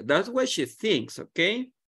area. That's what she thinks, okay?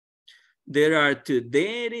 There are 2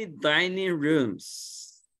 dirty dining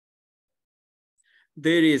rooms.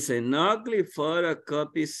 There is an ugly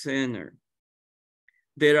photocopy center.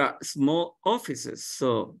 There are small offices.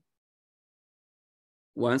 So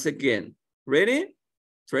once again, ready?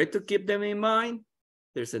 Try to keep them in mind.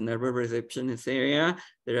 There's a narrow receptionist area.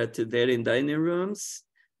 There are 2 dirty dining rooms.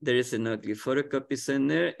 There is an ugly photocopy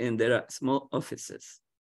center, and there are small offices.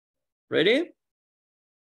 Ready?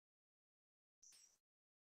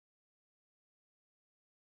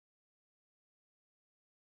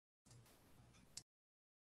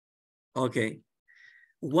 Okay.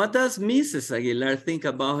 What does Mrs. Aguilar think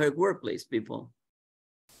about her workplace, people?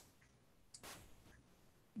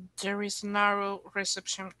 There is narrow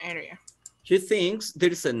reception area. She thinks there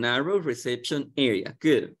is a narrow reception area.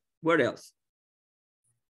 Good. What else?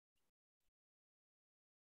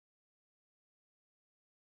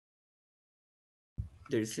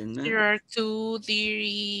 There are 2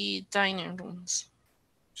 dirty dining rooms.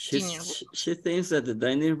 She thinks that the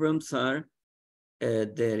dining rooms are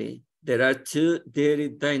dirty. There are 2 dirty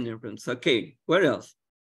dining rooms. Okay, what else?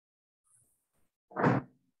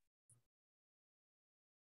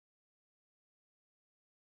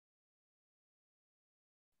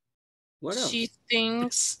 What else? She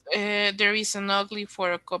thinks there is an ugly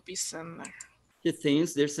photocopy center. She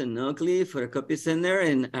thinks there's an ugly photocopy center,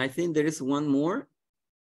 and I think there is one more.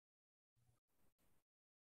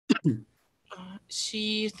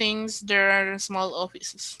 She thinks there are small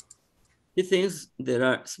offices. She thinks there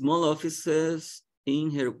are small offices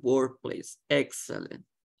in her workplace. Excellent.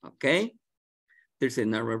 Okay. There's a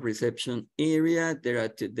narrow reception area. There are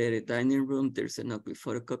 2 dirty dining rooms. There's an ugly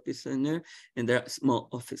photocopy center, and there are small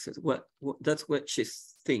offices. That's what she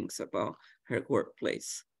thinks about her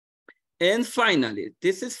workplace. And finally,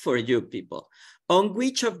 this is for you people. On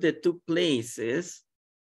which of the 2 places,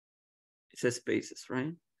 it says spaces,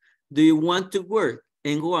 right? Do you want to work,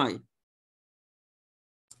 and why?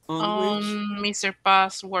 On Mr.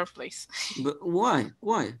 Paz's workplace. But why?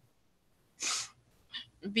 Why?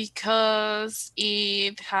 Because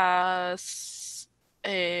it has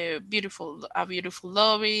a beautiful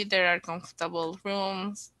lobby. There are comfortable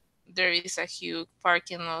rooms. There is a huge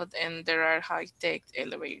parking lot, and there are high-tech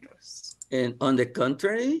elevators. And on the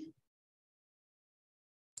contrary?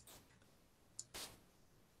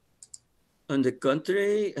 On the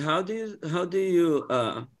contrary, how do you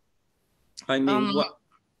I mean, what?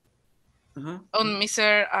 On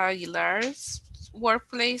Mr. Aguilar's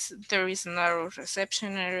workplace, there is a narrow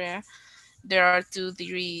reception area. There are 2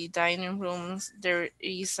 dirty dining rooms. There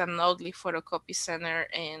is an ugly photocopy center,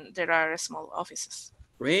 and there are small offices.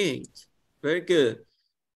 Great, very good.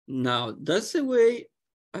 Now that's the way,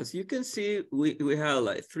 as you can see, we have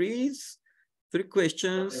like three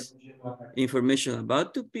questions, information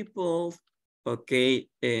about 2 people, okay,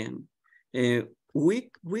 and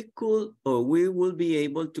we could, or we will be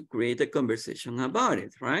able to create a conversation about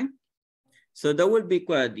it, right? So that will be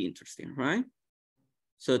quite interesting, right?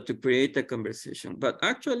 So to create a conversation, but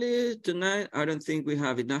actually tonight, I don't think we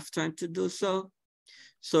have enough time to do so.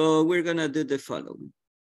 So we're gonna do the following,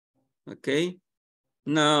 okay?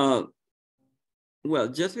 Now, well,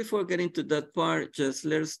 just before getting to that part, just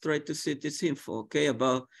let's try to see this info, okay,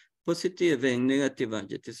 about positive and negative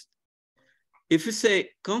adjectives. If you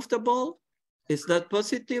say comfortable, is that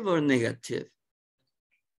positive or negative?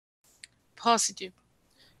 Positive.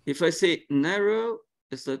 If I say narrow,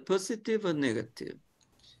 is that positive or negative?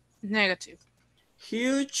 Negative.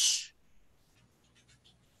 Huge?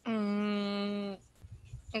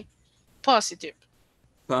 Positive.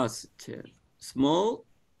 Positive. Small?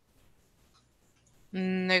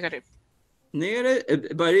 Negative.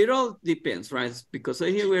 Negative, but it all depends, right? Because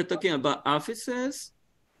here we're talking about offices,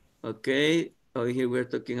 okay? Over here we're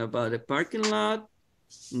talking about a parking lot.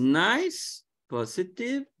 Nice,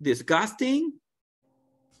 positive, disgusting?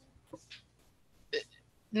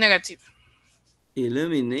 Negative.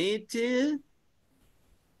 Illuminated?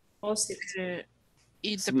 Positive.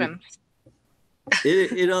 It depends.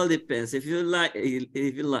 It all depends. If you like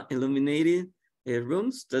illuminated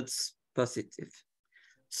rooms, that's positive.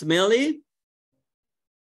 Smelly?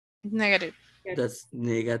 Negative. That's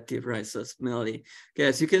negative, right? So smelly. Okay,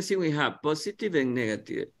 as you can see, we have positive and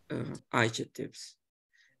negative adjectives.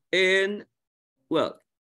 And well,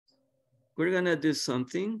 we're gonna do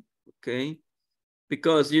something, okay?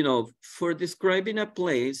 Because you know, for describing a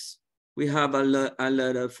place, we have a lot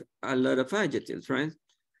of adjectives, right?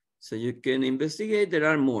 So you can investigate. There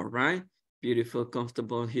are more, right? Beautiful,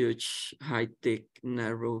 comfortable, huge, high-tech,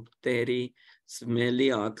 narrow, dirty,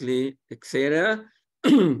 smelly, ugly, etc.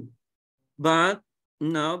 But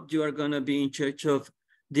now you are going to be in charge of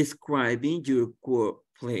describing your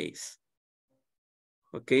workplace.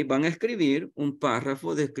 Ok, van a escribir un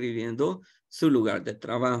párrafo describiendo su lugar de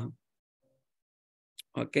trabajo.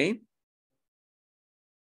 Ok.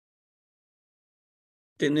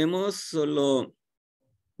 Tenemos solo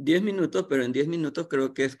 10 minutos, pero en 10 minutos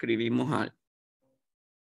creo que escribimos algo.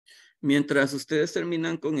 Mientras ustedes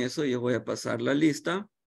terminan con eso, yo voy a pasar la lista.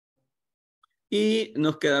 Y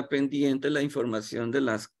nos queda pendiente la información de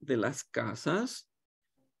las casas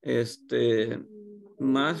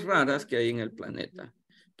más raras que hay en el planeta.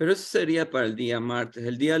 Pero eso sería para el día martes.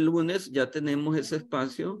 El día lunes ya tenemos ese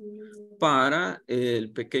espacio para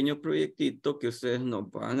el pequeño proyectito que ustedes nos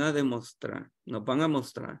van a demostrar, nos van a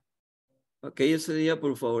mostrar. Ok, ese día,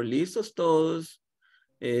 por favor, listos todos.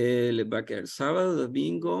 Les va a quedar sábado,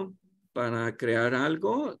 domingo para crear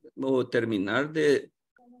algo o terminar de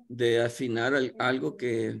afinar algo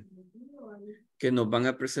que nos van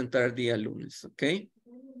a presentar día lunes, ¿ok?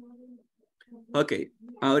 Ok,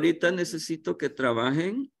 ahorita necesito que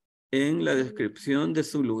trabajen en la descripción de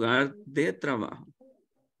su lugar de trabajo.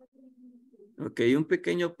 Ok, un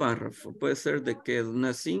pequeño párrafo, puede ser de que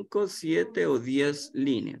unas 5, 7 o 10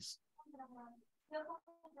 líneas.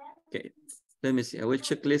 Ok, let me see, I will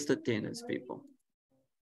checklist the attendance, people.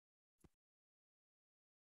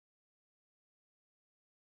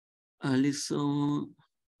 Alison.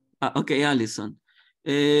 Ok, Alison.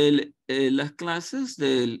 Las clases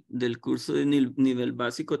del curso de nivel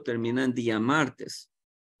básico terminan día martes.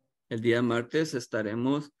 El día martes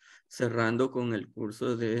estaremos cerrando con el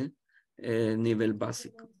curso de nivel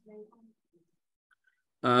básico.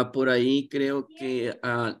 Por ahí creo que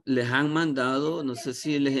les han mandado, no sé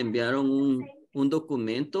si les enviaron un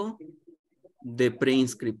documento de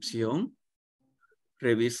preinscripción.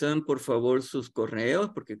 Revisan por favor sus correos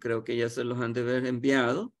porque creo que ya se los han de haber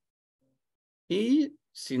enviado. Y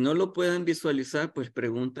si no lo pueden visualizar, pues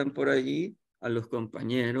preguntan por allí a los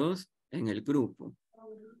compañeros en el grupo.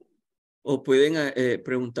 O pueden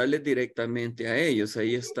preguntarles directamente a ellos.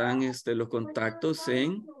 Ahí están los contactos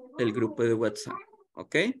en el grupo de WhatsApp.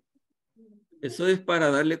 ¿Ok? Eso es para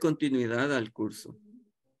darle continuidad al curso.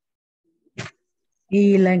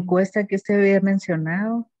 Y la encuesta que usted había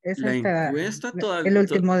mencionado es La hasta encuesta el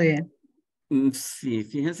último día. Sí,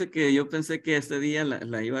 fíjense que yo pensé que este día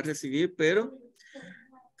la iba a recibir, pero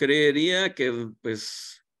creería que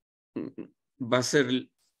pues va a ser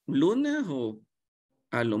lunes o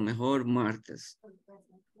a lo mejor martes.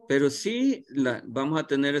 Pero sí vamos a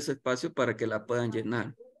tener ese espacio para que la puedan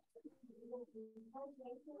llenar.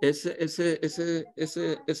 Ese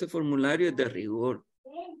formulario es de rigor.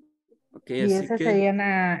 Okay, ¿Y así esa que sería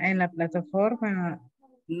en la plataforma?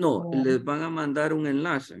 no, les van a mandar un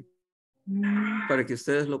enlace para que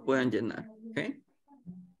ustedes lo puedan llenar. ¿Ok?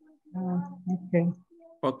 Ok.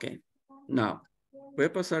 Ok. Now, voy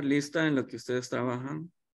a pasar lista en lo que ustedes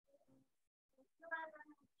trabajan.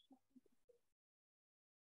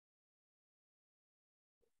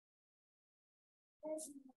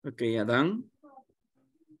 Ok, Adán.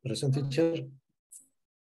 Present, teacher.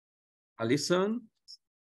 Alison.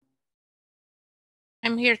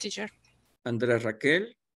 I'm here, teacher. Andrea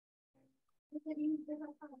Raquel.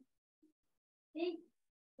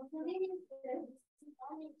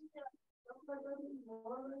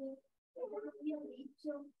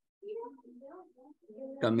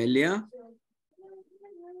 Camelia.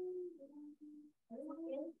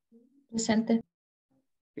 Presente.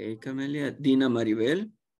 Ok, Camelia. Dina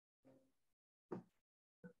Maribel.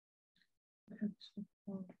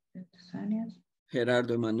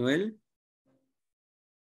 Gerardo Emanuel.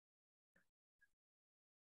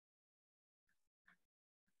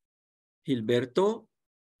 Gilberto.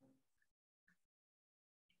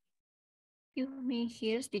 You mean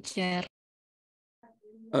here, teacher.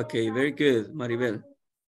 Okay, very good, Maribel.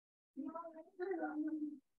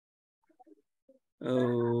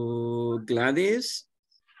 Oh, Gladys.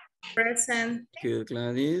 Present. Good,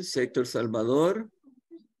 Gladys. Héctor Salvador.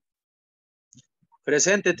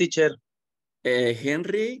 Presente, teacher.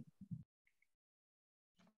 Henry.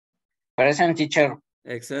 Present, teacher.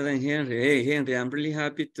 Excellent, Henry. Hey, Henry, I'm really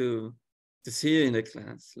happy to see you in the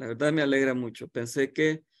class. La verdad me alegra mucho. Pensé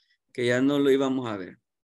que ya no lo íbamos a ver.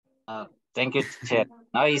 Thank you, teacher.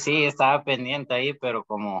 No, y sí, estaba pendiente ahí, pero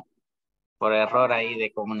como por error ahí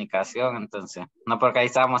de comunicación, entonces, no, porque ahí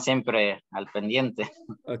estábamos siempre al pendiente.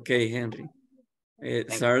 Ok, Henry.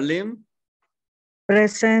 Sarlim.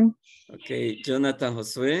 Present. Ok, Jonathan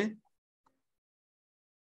Josué.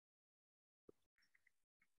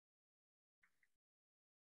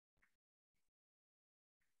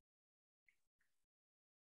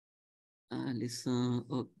 Alison,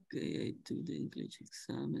 okay, I do the English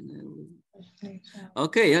exam.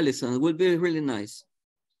 Okay, Alison, it will be really nice.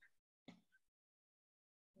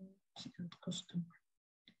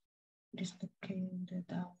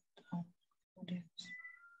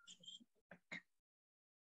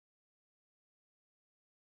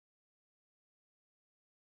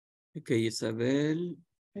 Okay, Isabel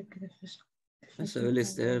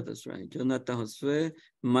is there, that's right. Jonathan Josué,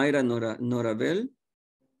 Mayra Norabel.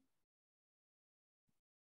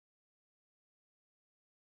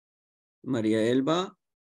 María Elba.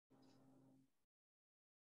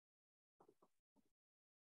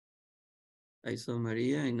 I saw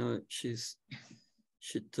Maria. I know she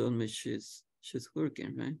told me she's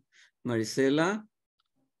working, right? Marisela.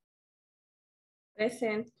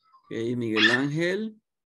 Present. Okay, Miguel Ángel.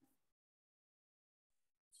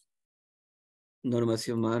 Norma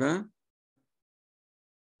Xiomara.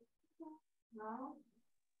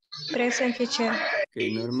 Present, teacher.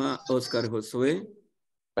 Okay, Norma. Oscar Josué.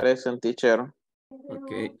 Present, teacher.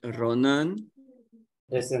 Okay, Ronan.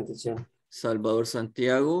 Present, teacher. Salvador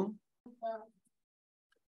Santiago.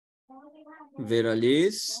 Vera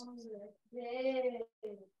Liz.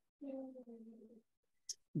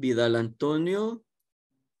 Vidal Antonio.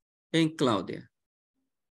 And Claudia.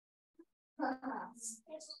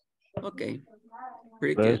 Okay.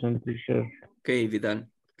 Pretty good. Present, teacher. Okay, Vidal.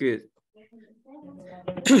 Good.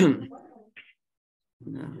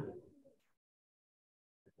 No.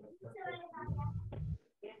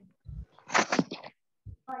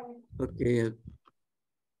 Okay.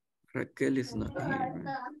 Raquel is not here,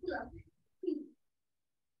 right?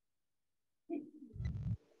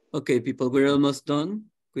 Okay, people, we're almost done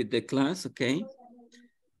with the class, okay?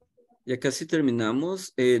 Ya casi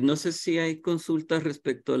terminamos. No sé si hay consultas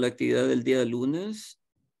respecto a la actividad del día lunes.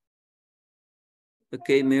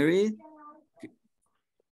 Okay, Mary.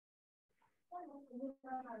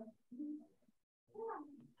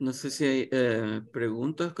 No sé si hay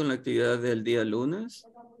preguntas con la actividad del día lunes.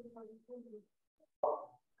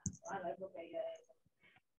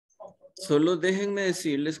 Solo déjenme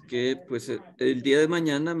decirles que pues el día de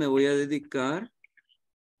mañana me voy a dedicar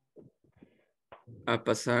a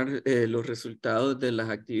pasar los resultados de las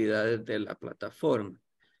actividades de la plataforma,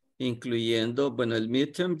 incluyendo, bueno, el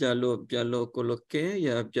midterm ya lo coloqué,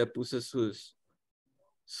 ya puse sus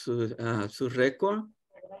récords,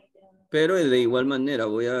 pero de igual manera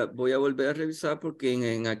voy a volver a revisar porque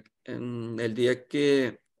en el día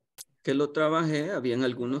que lo trabajé, habían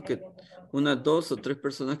algunos que, unas 2 o 3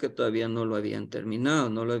 personas que todavía no lo habían terminado,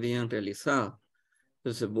 no lo habían realizado.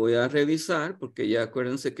 Entonces voy a revisar porque ya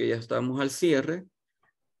acuérdense que ya estamos al cierre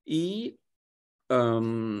y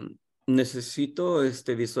necesito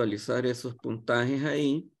visualizar esos puntajes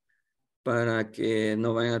ahí para que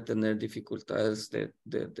no vayan a tener dificultades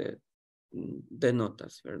de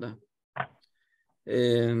notas, ¿verdad?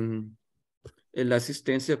 La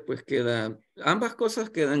asistencia pues queda, ambas cosas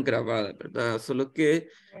quedan grabadas, ¿verdad? Solo que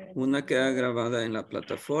una queda grabada en la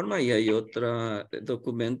plataforma y hay otro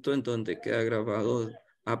documento en donde queda grabado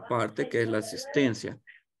aparte, que es la asistencia.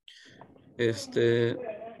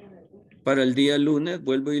 Para el día lunes,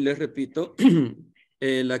 vuelvo y les repito,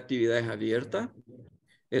 la actividad es abierta.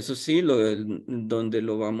 Eso sí, donde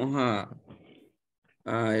lo vamos a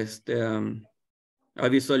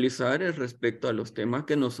visualizar es respecto a los temas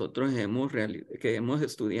que nosotros hemos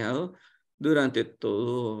estudiado durante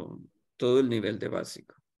todo el nivel de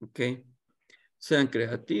básico. ¿Ok? Sean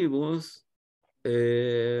creativos,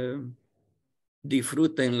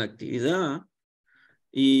 disfruten la actividad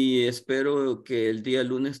y espero que el día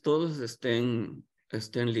lunes todos estén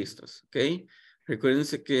listos. ¿Ok?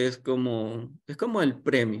 Recuérdense que es como el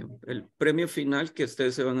premio final que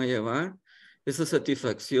ustedes se van a llevar, esa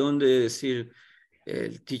satisfacción de decir,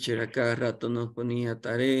 el teacher a cada rato nos ponía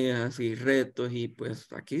tareas y retos y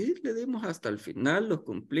pues aquí le dimos hasta el final, los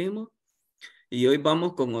cumplimos y hoy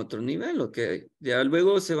vamos con otro nivel, ok. Ya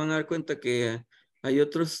luego se van a dar cuenta que hay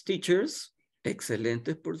otros teachers,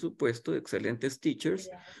 excelentes por supuesto, excelentes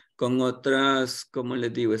teachers, con otras, como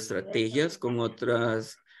les digo, estrategias, con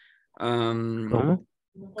otras, con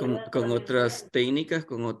otras técnicas,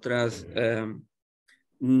 con otras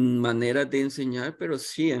maneras de enseñar, pero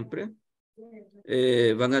siempre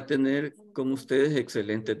van a tener con ustedes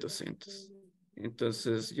excelentes docentes.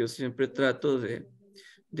 Entonces, yo siempre trato de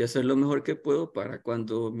hacer lo mejor que puedo para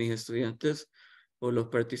cuando mis estudiantes o los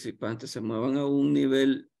participantes se muevan a un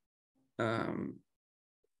nivel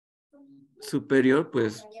superior,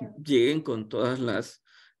 pues lleguen con todas las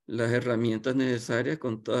herramientas necesarias,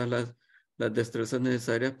 con todas las destrezas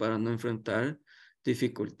necesarias para no enfrentar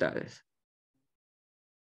dificultades.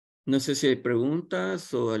 No sé si hay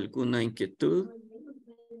preguntas o alguna inquietud,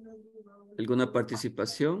 alguna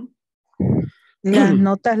participación. Las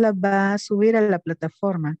notas las va a subir a la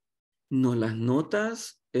plataforma. No, las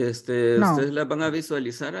notas, No. ustedes las van a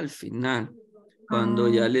visualizar al final, cuando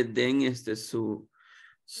ya les den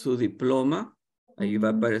su diploma, ahí va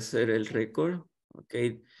a aparecer el récord, ok.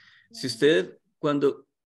 Si usted, cuando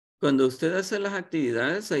usted hace las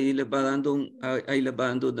actividades, ahí les va dando ahí les va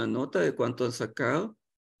dando una nota de cuánto han sacado,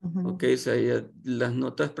 ok, o sea, las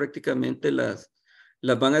notas prácticamente las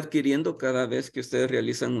van adquiriendo cada vez que ustedes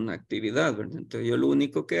realizan una actividad, ¿verdad? Entonces yo lo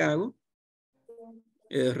único que hago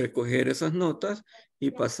es recoger esas notas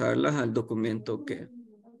y pasarlas al documento que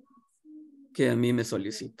a mí me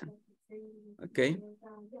solicitan. ¿Ok?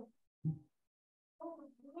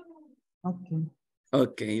 Ok.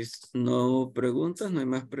 Ok, no preguntas, no hay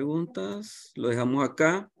más preguntas. Lo dejamos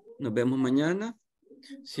acá. Nos vemos mañana.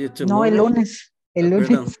 See you No, el tomorrow. lunes. El lunes.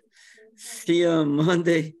 Perdón. See you on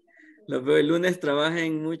Monday. Los veo el lunes.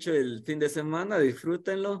 Trabajen mucho el fin de semana.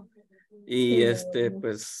 Disfrútenlo. Y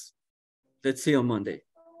pues, let's see you on Monday.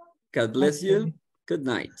 God bless you. Good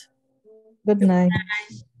night. Good night.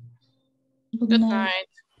 Good night.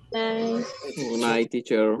 Bye. Good night,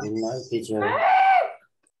 teacher. Good night, teacher.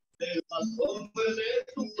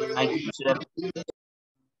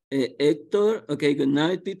 Héctor, ok, good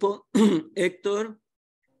night, people. Héctor,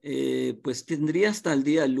 pues tendría hasta el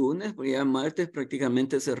día lunes, porque ya martes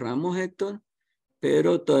prácticamente cerramos, Héctor,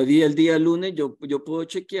 pero todavía el día lunes yo puedo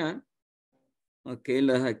chequear, ok,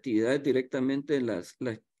 las actividades directamente, las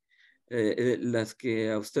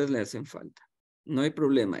que a usted le hacen falta. No hay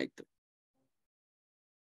problema, Héctor.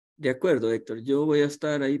 De acuerdo, Héctor, yo voy a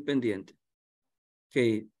estar ahí pendiente.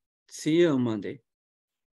 Ok, see you on Monday.